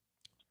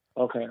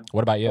 Okay.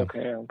 What about you?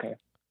 Okay.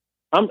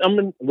 I live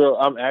in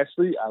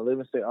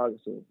St.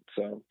 Augustine.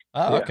 So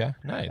okay.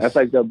 Nice. That's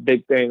like the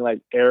big thing.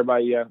 Like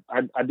everybody, yeah.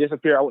 I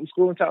disappeared. I went to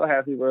school in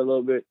Tallahassee for a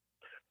little bit.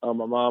 My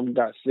mom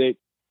got sick.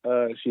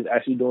 She's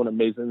actually doing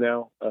amazing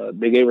now.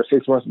 They gave her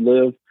 6 months to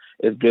live.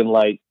 It's been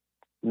like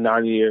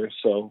 9 years,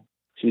 so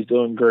she's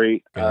doing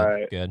great.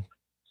 Good.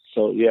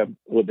 So yeah,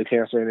 with the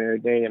cancer and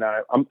everything, and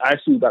I'm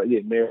actually about to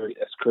get married.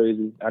 That's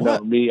crazy. I know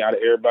me out of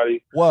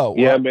everybody. Whoa.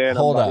 Yeah, man.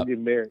 Hold I'm up. about to get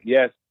married.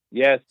 Yes.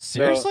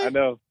 Seriously? No, I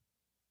know.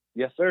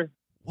 Yes, sir.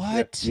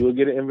 What? Yes, you will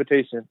get an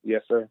invitation.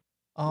 Yes, sir.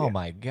 Oh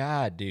my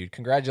God, dude!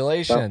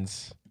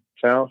 Congratulations.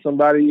 Found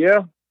somebody. Yeah.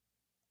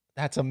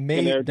 That's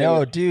amazing.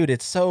 No, dude,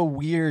 it's so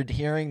weird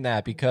hearing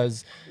that,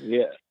 because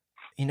you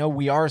know,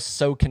 we are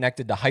so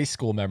connected to high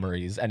school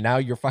memories, and now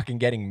you're fucking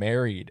getting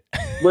married.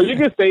 Well, you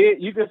can say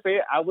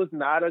it. I was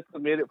not a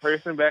committed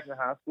person back in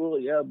high school.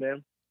 Yeah,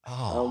 man.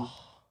 Oh.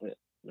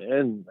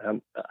 Man,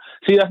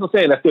 see, that's what I'm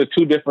saying. That's the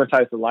two different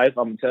types of life.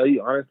 I'm gonna tell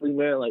you honestly,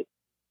 man. Like,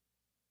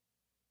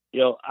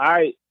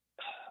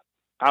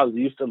 I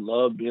used to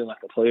love being like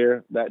a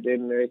player back then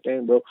and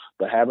everything, bro.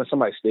 But having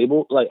somebody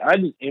stable, like, I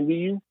just envy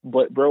you.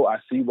 But bro, I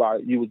see why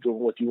you was doing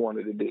what you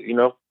wanted to do. You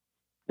know,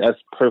 that's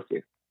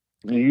perfect.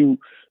 You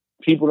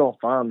people don't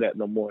find that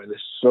no more. And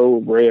it's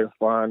so rare to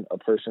find a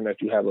person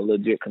that you have a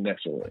legit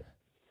connection with.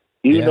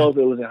 Even Yeah. though if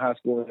it was in high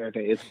school and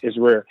everything, it's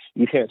rare.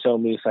 You can't tell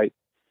me it's like,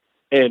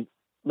 and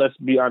let's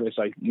be honest,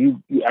 like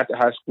you after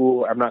high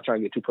school, I'm not trying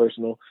to get too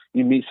personal.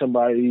 You meet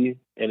somebody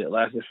and it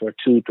lasts for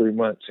 2-3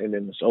 months and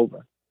then it's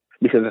over,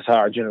 because that's how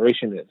our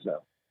generation is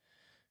now.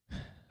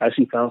 I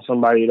actually found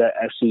somebody that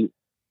actually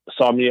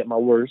saw me at my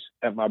worst,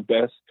 at my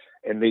best,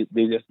 and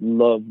they just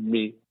loved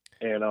me.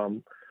 And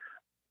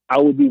I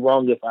would be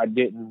wrong if I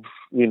didn't,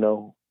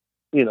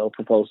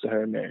 propose to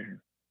her and marry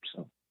her.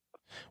 So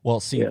Well,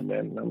 see, yeah,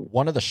 man.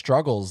 one of the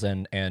struggles,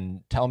 and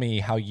tell me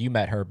how you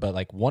met her, but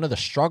like one of the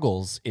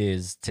struggles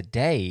is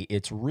today,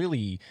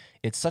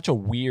 it's such a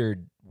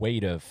weird way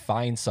to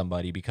find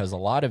somebody, because a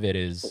lot of it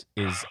is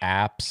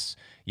apps.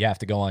 You have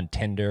to go on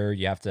Tinder,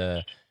 you have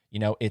to,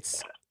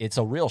 it's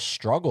a real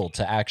struggle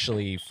to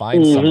actually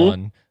find hmm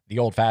someone the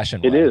old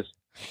fashioned It way. is.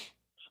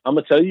 I'm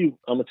gonna tell you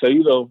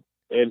though,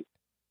 and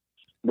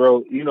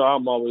bro,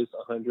 I'm always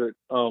 100.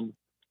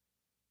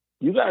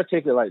 You gotta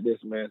take it like this,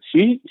 man.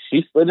 She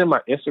slid in my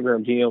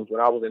Instagram DMs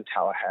when I was in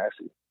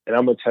Tallahassee, and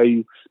I'm gonna tell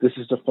you, this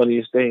is the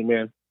funniest thing,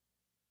 man.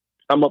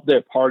 I'm up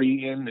there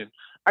partying, and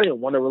I didn't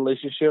want a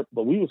relationship,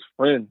 but we was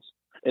friends,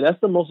 and that's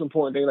the most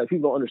important thing. Like,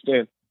 people don't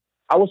understand.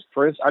 I was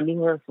friends. I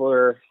knew her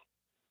for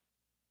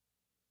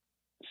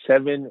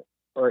 7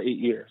 or 8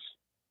 years.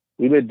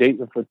 We've been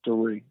dating for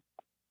 3.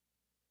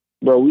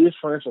 Bro, we was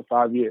friends for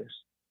 5 years.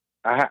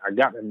 I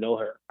got to know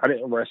her. I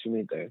didn't rush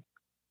anything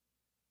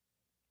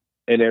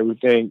and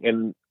everything.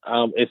 And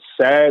it's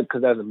sad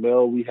because as a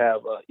male, we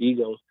have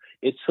egos.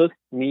 It took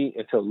me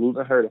until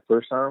losing her the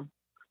first time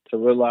to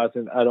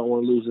realizing I don't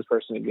want to lose this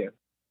person again.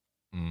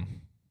 Mm.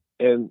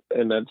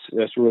 And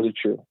that's really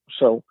true.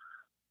 So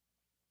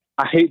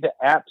I hate the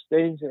apps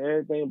things and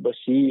everything, but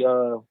she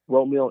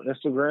wrote me on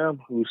Instagram.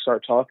 We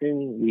started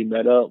talking. We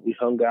met up. We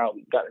hung out.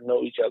 We got to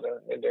know each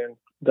other, and then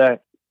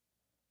that.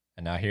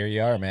 And now here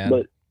you are, man.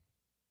 But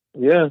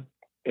yeah,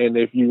 and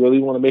if you really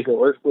want to make it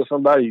work with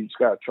somebody, you just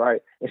gotta try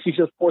it. And she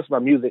just forced my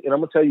music. And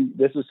I'm gonna tell you,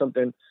 this is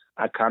something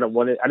I kind of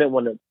wanted. I didn't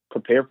want to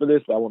prepare for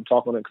this, but I want to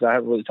talk on it because I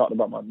haven't really talked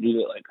about my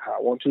music like how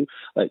I want to.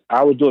 Like,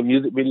 I was doing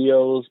music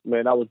videos,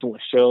 man. I was doing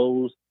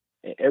shows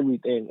and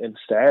everything. And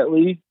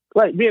sadly,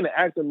 like, being an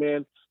actor,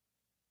 man,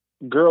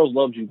 girls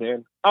loved you,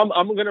 man. I'm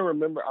gonna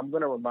remember. I'm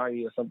gonna remind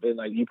you of something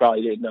like you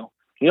probably didn't know.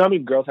 You know how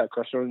many girls had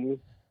crush on you?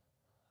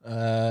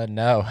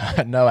 No,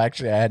 no,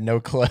 actually, I had no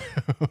clue.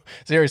 Yeah,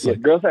 Seriously.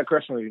 girls had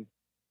crush on you.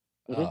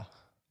 hmm Oh,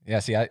 yeah.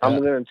 See, I, I'm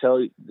gonna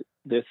tell you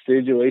this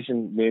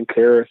situation. Me and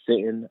Kara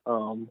sitting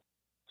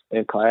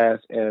in class,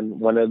 and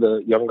one of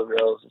the younger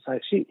girls is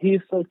like,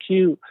 he's so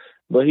cute,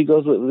 but he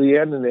goes with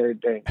Leanne and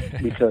everything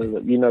because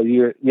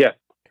you're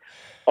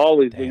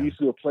always when you damn.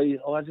 see a play.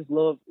 Oh, I just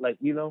love, like,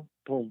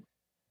 boom,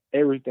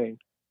 everything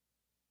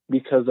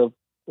because of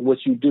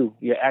what you do.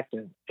 You're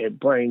acting. It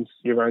brings,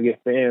 you're gonna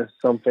get fans.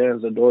 Some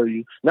fans adore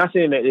you. Not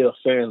saying that they're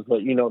fans,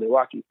 but they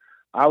watch you.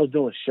 I was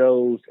doing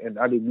shows and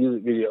I do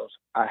music videos.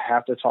 I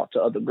have to talk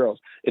to other girls.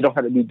 It don't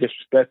have to be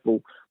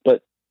disrespectful,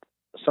 but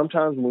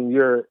sometimes when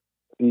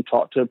you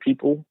talk to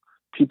people,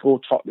 people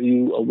talk to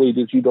you a way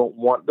that you don't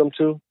want them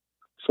to,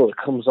 so it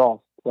comes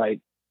off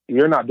like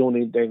you're not doing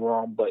anything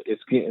wrong, but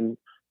it's getting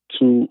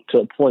to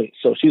a point.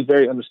 So she's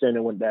very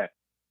understanding with that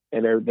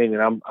and everything,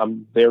 and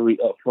I'm very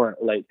upfront.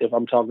 Like, if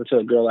I'm talking to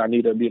a girl, I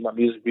need her to be in my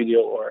music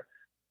video or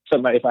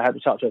something. Like, if I have to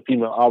talk to a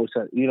female, I always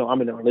say,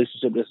 I'm in a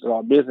relationship. This is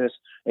our business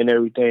and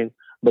everything.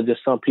 But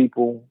just some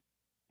people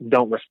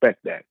don't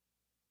respect that.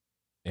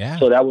 Yeah.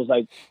 So that was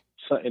like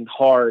something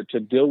hard to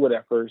deal with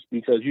at first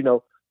because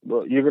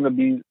well, you're gonna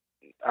be.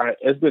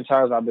 It's been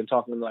times I've been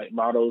talking to like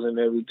models and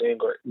everything,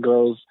 or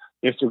girls,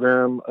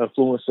 Instagram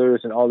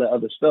influencers, and all that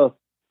other stuff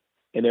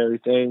and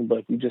everything. But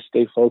if you just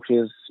stay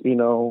focused,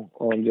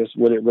 on just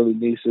what it really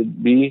needs to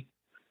be,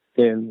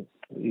 then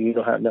you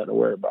don't have nothing to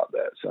worry about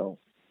that. So,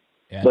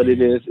 Yeah, but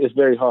dude. it's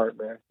very hard,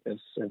 man.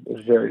 It's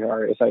very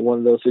hard. It's like one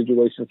of those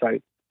situations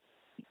like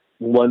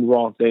one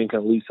wrong thing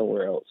can lead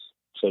somewhere else.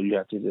 So you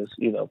have to just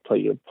play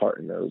your part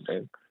in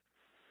everything.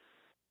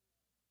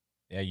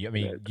 Yeah, I And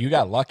mean, everything. you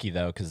got lucky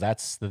though, because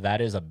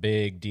that is a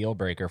big deal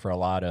breaker for a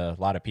lot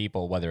of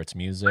people, whether it's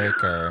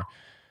music or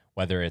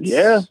whether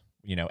Yeah. it's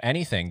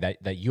anything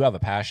that you have a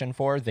passion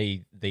for.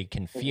 They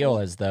can feel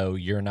hmm as though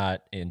you're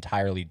not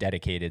entirely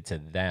dedicated to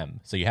them.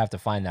 So you have to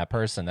find that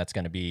person that's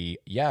going to be,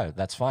 yeah,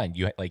 that's fine.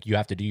 You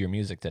have to do your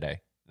music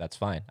today. That's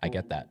fine. I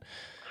get that.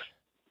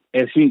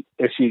 And she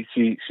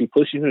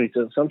pushes me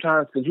to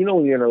sometimes because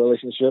when you're in a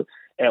relationship,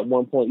 at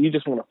one point you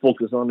just want to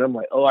focus on them,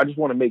 like, oh, I just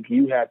want to make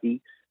you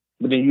happy,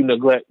 but then you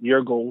neglect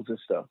your goals and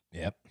stuff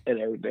Yep. and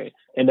everything.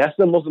 And that's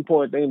the most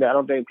important thing that I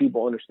don't think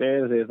people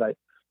understand is, like,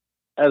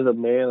 as a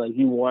man, like,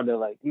 you want to,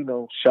 like,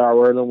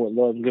 shower them with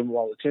love and give them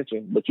all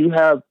attention, but you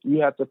have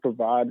to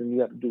provide and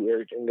you have to do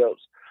everything else.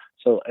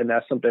 So, and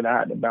that's something I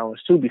had to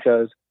balance too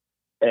because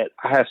I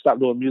had stopped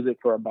doing music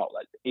for about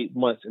like 8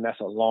 months, and that's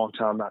a long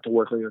time not to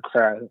work on your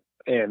craft.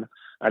 And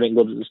I didn't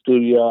go to the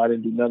studio. I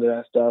didn't do none of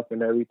that stuff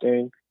and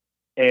everything.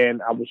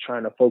 and I was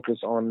trying to focus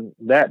on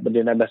that, but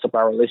then that messed up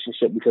our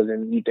relationship because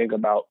then you think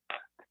about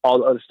all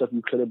the other stuff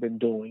you could have been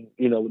doing,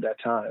 with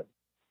that time.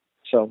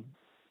 So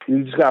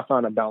you just gotta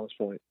find a balance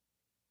point.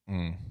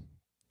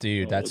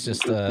 Dude, that's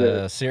just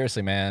Good.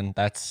 seriously, man.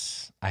 I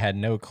had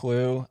no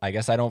clue. I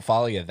guess I don't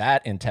follow you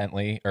that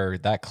intently or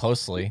that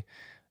closely.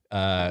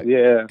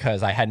 Yeah.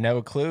 Because I had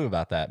no clue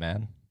about that,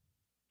 man.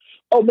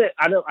 Oh man,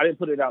 I didn't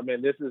put it out,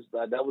 man. This is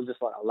that was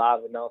just like a live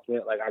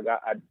announcement. Like I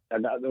got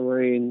the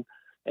ring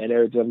and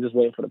everything. I'm just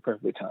waiting for the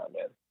perfect time,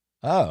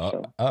 man.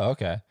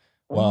 Okay.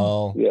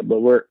 Well, yeah,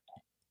 but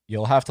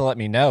you'll have to let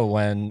me know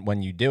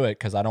when you do it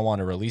because I don't want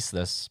to release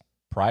this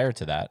prior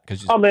to that.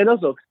 Oh man,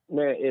 that's okay.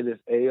 Man, it is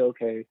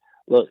okay.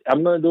 Look,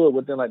 I'm gonna do it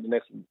within like the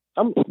next.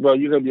 Bro,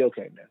 you're gonna be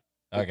okay, man.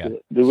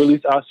 Okay. The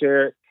release, I'll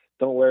share it.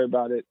 Don't worry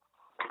about it.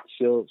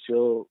 She'll.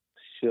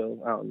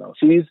 I don't know.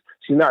 She's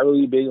not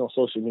really big on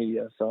social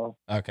media, so.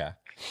 Okay.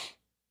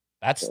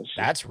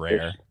 That's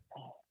rare.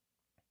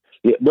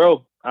 Yeah,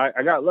 bro.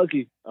 I got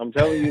lucky. I'm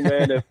telling you,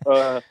 man. If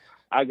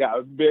I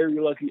got very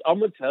lucky. I'm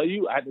gonna tell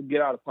you, I had to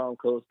get out of Palm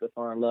Coast to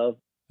find love.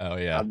 Oh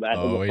yeah.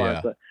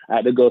 I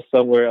had to go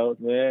somewhere else,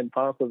 man.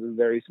 Palm Coast is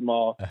very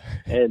small,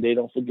 and they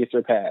don't forget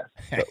your past.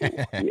 So,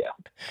 yeah.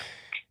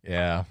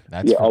 Yeah,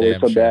 that's for always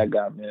damn a sure. bad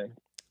guy, man.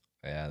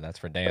 Yeah, that's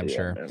for damn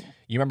sure. Man.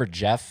 You remember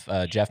Jeff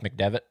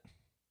McDevitt?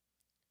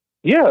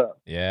 Yeah.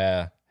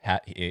 Yeah.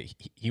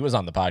 He was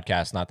on the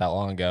podcast not that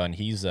long ago, and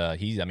he's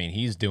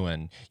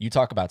doing. You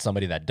talk about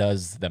somebody that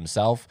does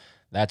themselves.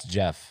 That's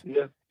Jeff.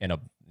 Yeah.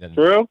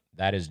 For real?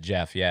 That is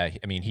Jeff. Yeah.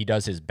 I mean, he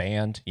does his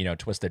band,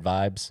 Twisted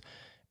Vibes,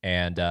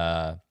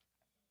 and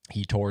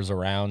he tours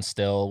around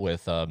still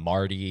with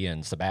Marty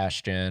and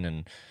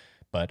Sebastian,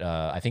 but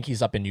I think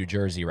he's up in New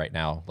Jersey right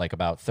now, like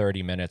about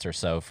 30 minutes or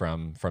so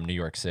from New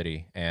York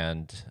City,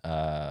 and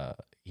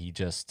he's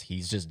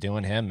just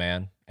doing him,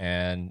 man.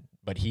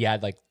 But he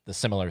had like the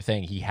similar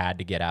thing. He had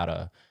to get out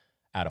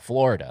of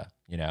Florida,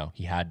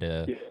 he had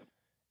to,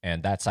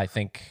 and that's, I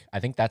think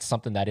that's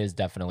something that is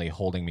definitely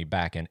holding me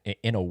back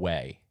in a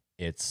way.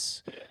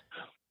 It's,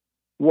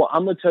 well,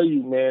 I'm going to tell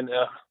you, man,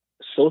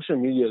 social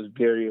media is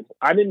very,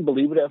 I didn't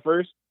believe it at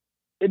first.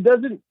 It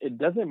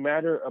doesn't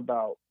matter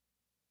about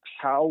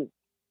how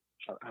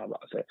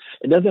about I say,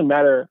 it doesn't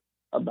matter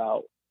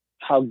about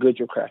how good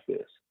your craft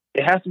is.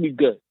 It has to be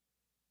good,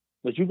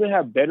 but you can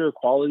have better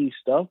quality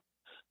stuff.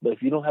 But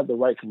if you don't have the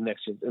right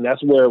connections, and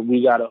that's where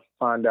we got to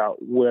find out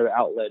where the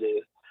outlet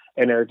is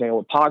and everything.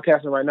 With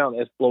podcasting right now,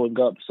 it's blowing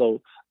up.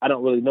 So I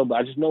don't really know, but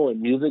I just know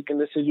in music in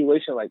this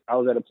situation, like I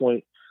was at a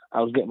point,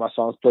 I was getting my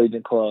songs played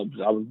in clubs.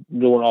 I was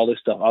doing all this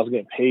stuff. I was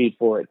getting paid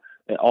for it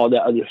and all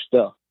that other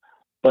stuff.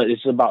 But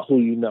it's about who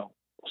you know.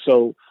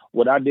 So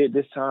what I did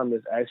this time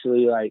is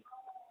actually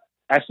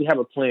have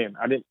a plan.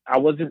 I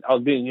was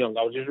being young.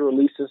 I was just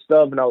releasing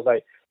stuff and I was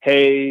like,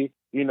 hey,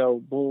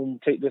 boom,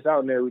 take this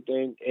out and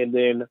everything. And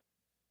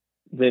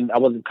then I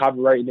wasn't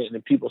copyrighting it, and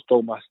then people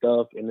stole my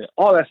stuff, and then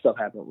all that stuff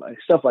happened, like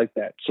stuff like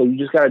that. So you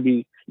just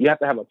you have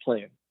to have a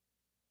plan,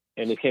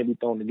 and it can't be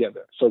thrown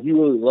together. So if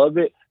you really love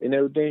it and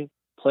everything,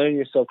 plan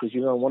yourself because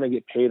you're gonna want to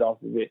get paid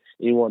off of it,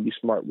 and you want to be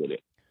smart with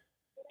it.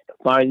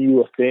 Find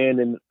you a fan,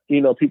 and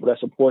people that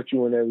support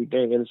you and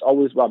everything, and it's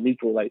always about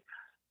mutual. Like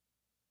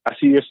I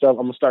see your stuff,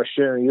 I'm gonna start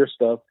sharing your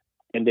stuff,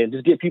 and then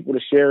just get people to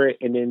share it,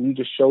 and then you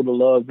just show the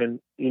love, and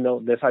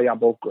that's how y'all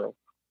both grow.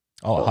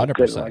 Oh,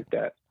 100%. Like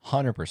that.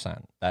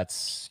 100%.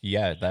 That's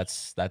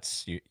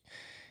you.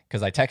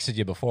 Because I texted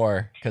you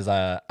before because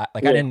I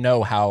didn't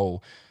know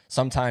how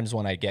sometimes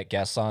when I get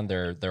guests on,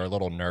 they're a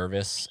little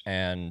nervous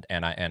and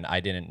I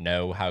didn't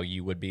know how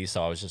you would be,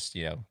 so I was just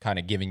kind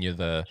of giving you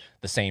the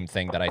same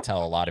thing that I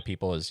tell a lot of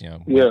people is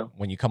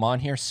when you come on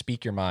here,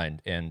 speak your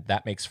mind, and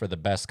that makes for the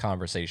best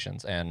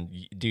conversations. And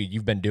dude,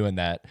 you've been doing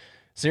that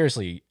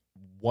seriously.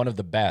 One of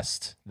the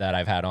best that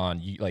I've had on.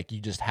 You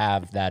just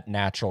have that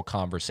natural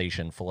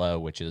conversation flow,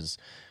 which is,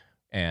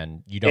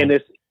 and you don't.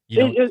 And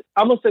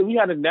I'm gonna say we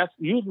had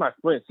use my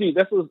friend. See,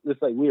 that's what's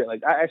it's like weird.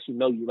 Like I actually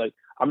know you. Like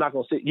I'm not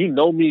gonna say you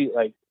know me.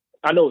 Like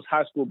I know it's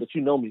high school, but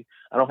you know me.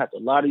 I don't have to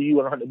lie to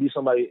you. I don't have to be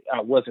somebody I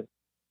wasn't.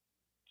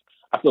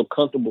 I feel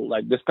comfortable.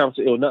 Like this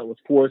conversation, it was nothing was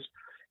forced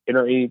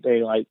or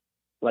anything. Like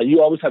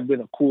you always have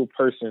been a cool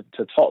person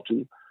to talk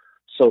to,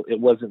 so it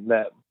wasn't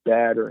that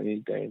bad or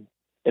anything.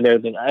 And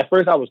everything. At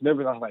first, I was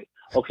nervous. I was like,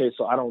 okay,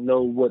 so I don't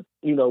know what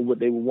what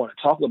they would want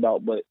to talk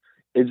about, but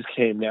it just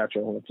came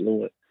natural and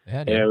fluent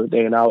and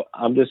everything. And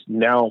I'm just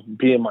now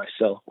being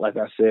myself. Like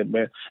I said,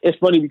 man, it's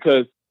funny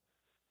because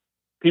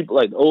people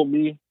like old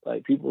me,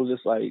 like people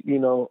just like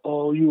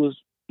oh, you was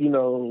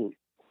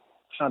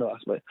how do I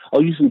explain? Oh,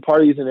 you used to be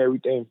parties and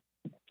everything.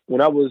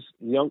 When I was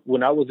young,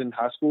 when I was in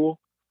high school,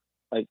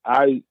 like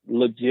I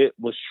legit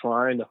was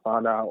trying to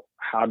find out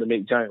how to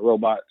make giant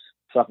robots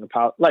so I can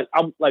power.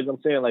 I'm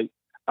saying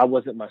I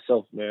wasn't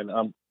myself, man.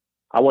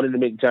 I wanted to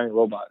make giant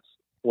robots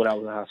when I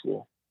was in high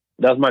school.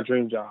 That was my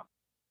dream job.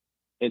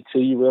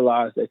 Until you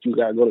realize that you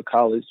gotta go to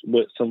college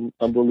with some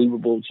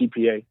unbelievable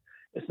GPA,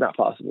 it's not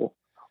possible.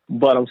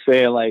 But I'm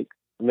saying,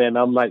 man,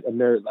 I'm like a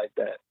nerd like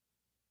that.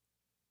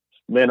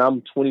 Man,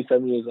 I'm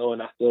 27 years old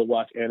and I still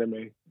watch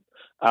anime.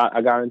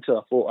 I got into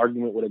a full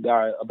argument with a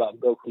guy about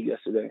Goku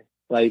yesterday.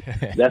 Like,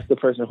 that's the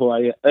person who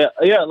I am.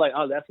 Yeah, like,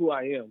 oh, that's who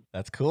I am.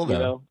 That's cool, though. You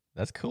know?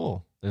 That's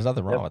cool. There's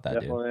nothing wrong with that,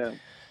 that's dude. What I am.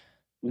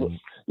 And,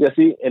 yeah,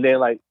 see, and then,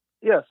 like,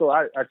 yeah, so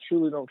I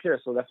truly don't care.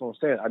 So that's what I'm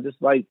saying. I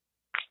just, like,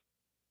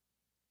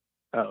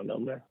 I don't know,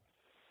 man.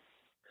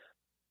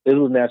 It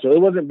was natural.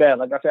 It wasn't bad.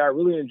 Like I said, I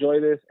really enjoy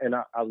this, and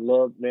I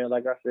love, man,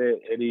 like I said,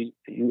 Eddie,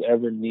 if you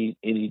ever need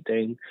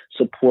anything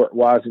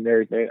support-wise and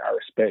everything, I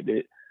respect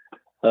it.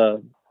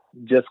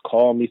 Just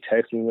call me,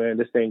 text me, man.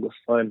 This thing was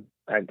fun.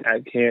 I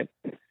can't.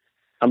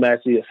 I'm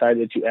actually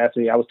excited that you asked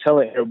me. I was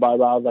telling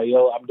everybody, I was like,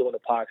 yo, I'm doing a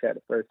podcast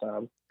the first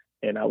time,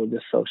 and I was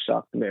just so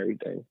shocked and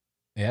everything.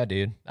 Yeah,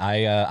 dude.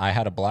 I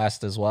had a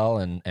blast as well,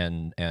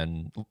 and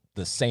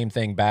the same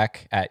thing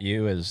back at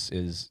you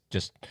is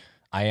just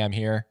I am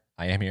here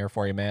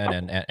for you,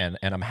 man, and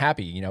I'm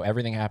happy. You know,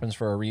 everything happens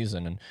for a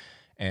reason,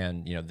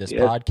 and you know, this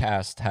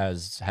podcast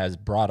has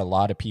brought a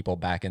lot of people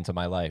back into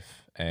my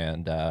life,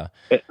 and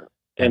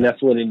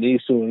that's what it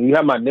needs to. And you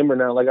have my number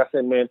now. Like I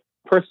said, man,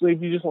 personally,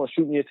 if you just want to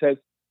shoot me a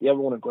text, you ever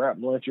want to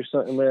grab lunch or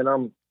something,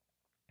 man,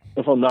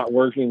 if I'm not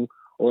working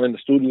or in the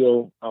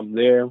studio, I'm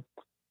there.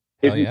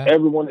 If you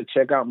ever want to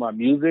check out my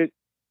music,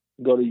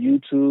 go to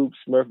YouTube,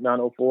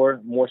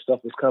 Smurf904. More stuff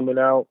is coming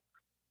out.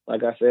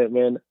 Like I said,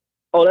 man.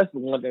 Oh, that's the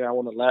one thing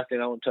last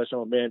thing I want to touch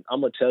on, man.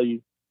 I'm going to tell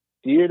you,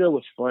 theater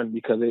was fun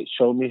because it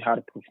showed me how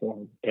to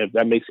perform, if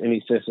that makes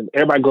any sense. And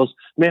everybody goes,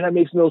 man, that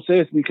makes no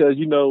sense because,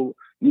 you know,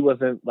 you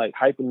wasn't like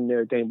hyping and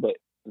everything. But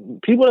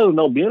people don't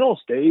know, being on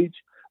stage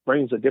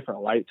brings a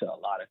different light to a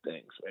lot of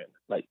things, man.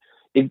 Like,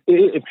 it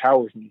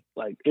empowers me.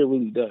 Like, it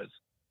really does.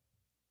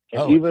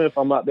 And even if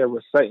I'm out there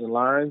reciting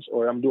lines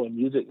or I'm doing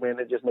music, man,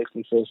 it just makes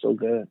me feel so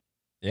good.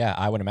 Yeah,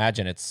 I would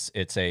imagine it's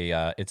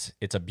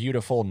a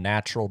beautiful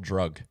natural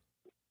drug.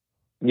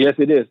 Yes,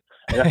 it is.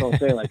 And that's what I'm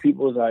saying. Like,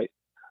 people was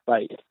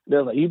like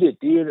they're like, you did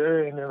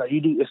theater, and they're like,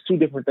 it's two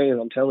different things.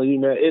 I'm telling you,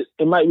 man,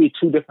 it might be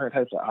two different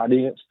types of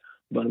audience,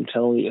 but I'm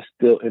telling you, it's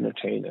still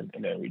entertaining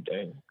and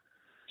everything.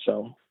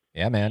 So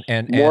yeah, man,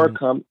 and more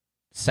come.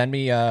 Send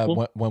me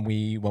when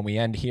we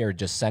end here,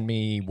 just send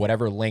me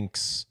whatever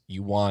links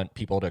you want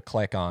people to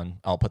click on.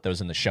 I'll put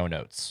those in the show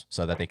notes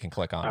so that they can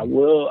click on. I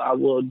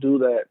will do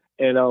that.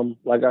 And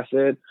like I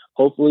said,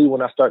 hopefully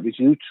when I start this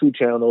YouTube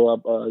channel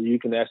up, you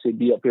can actually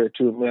be up here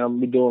too, man. I'm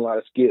gonna be doing a lot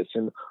of skits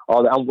and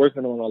all that. I'm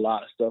working on a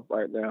lot of stuff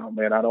right now,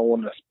 man. I don't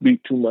want to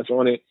speak too much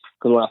on it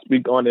because when I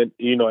speak on it,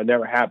 you know, it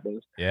never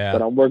happens. Yeah.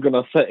 But I'm working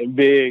on something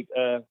big,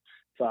 so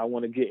I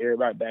want to get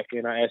everybody back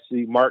in.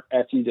 Mark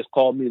actually just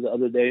called me the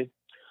other day.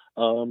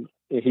 And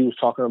he was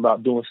talking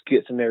about doing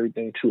skits and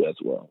everything too as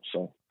well.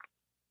 So,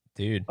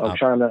 dude, I'm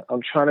trying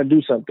to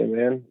do something,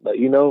 man. But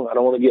you know, I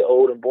don't want to get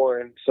old and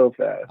boring so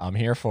fast. I'm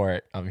here for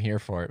it,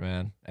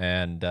 man.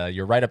 And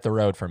you're right up the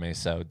road for me,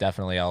 so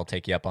definitely I'll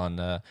take you up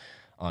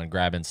on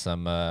grabbing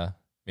some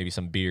maybe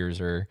some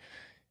beers or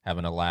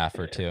having a laugh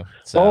or two.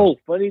 So. Oh,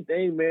 funny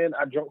thing, man.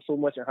 I drunk so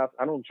much in house.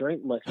 I don't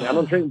drink much, man. I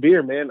don't drink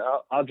beer, man.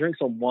 I'll drink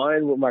some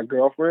wine with my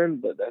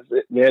girlfriend, but that's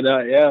it, man.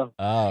 Yeah.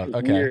 Oh,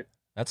 okay. Weird.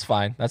 That's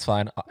fine.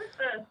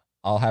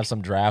 I'll have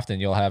some draft and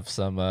you'll have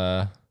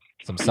some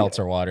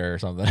seltzer water or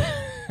something.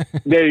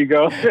 There you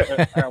go.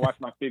 I gotta watch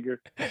my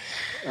figure.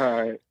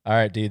 All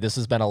right, dude. This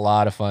has been a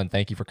lot of fun.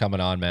 Thank you for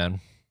coming on,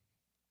 man.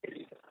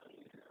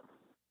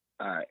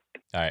 All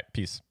right.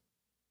 Peace.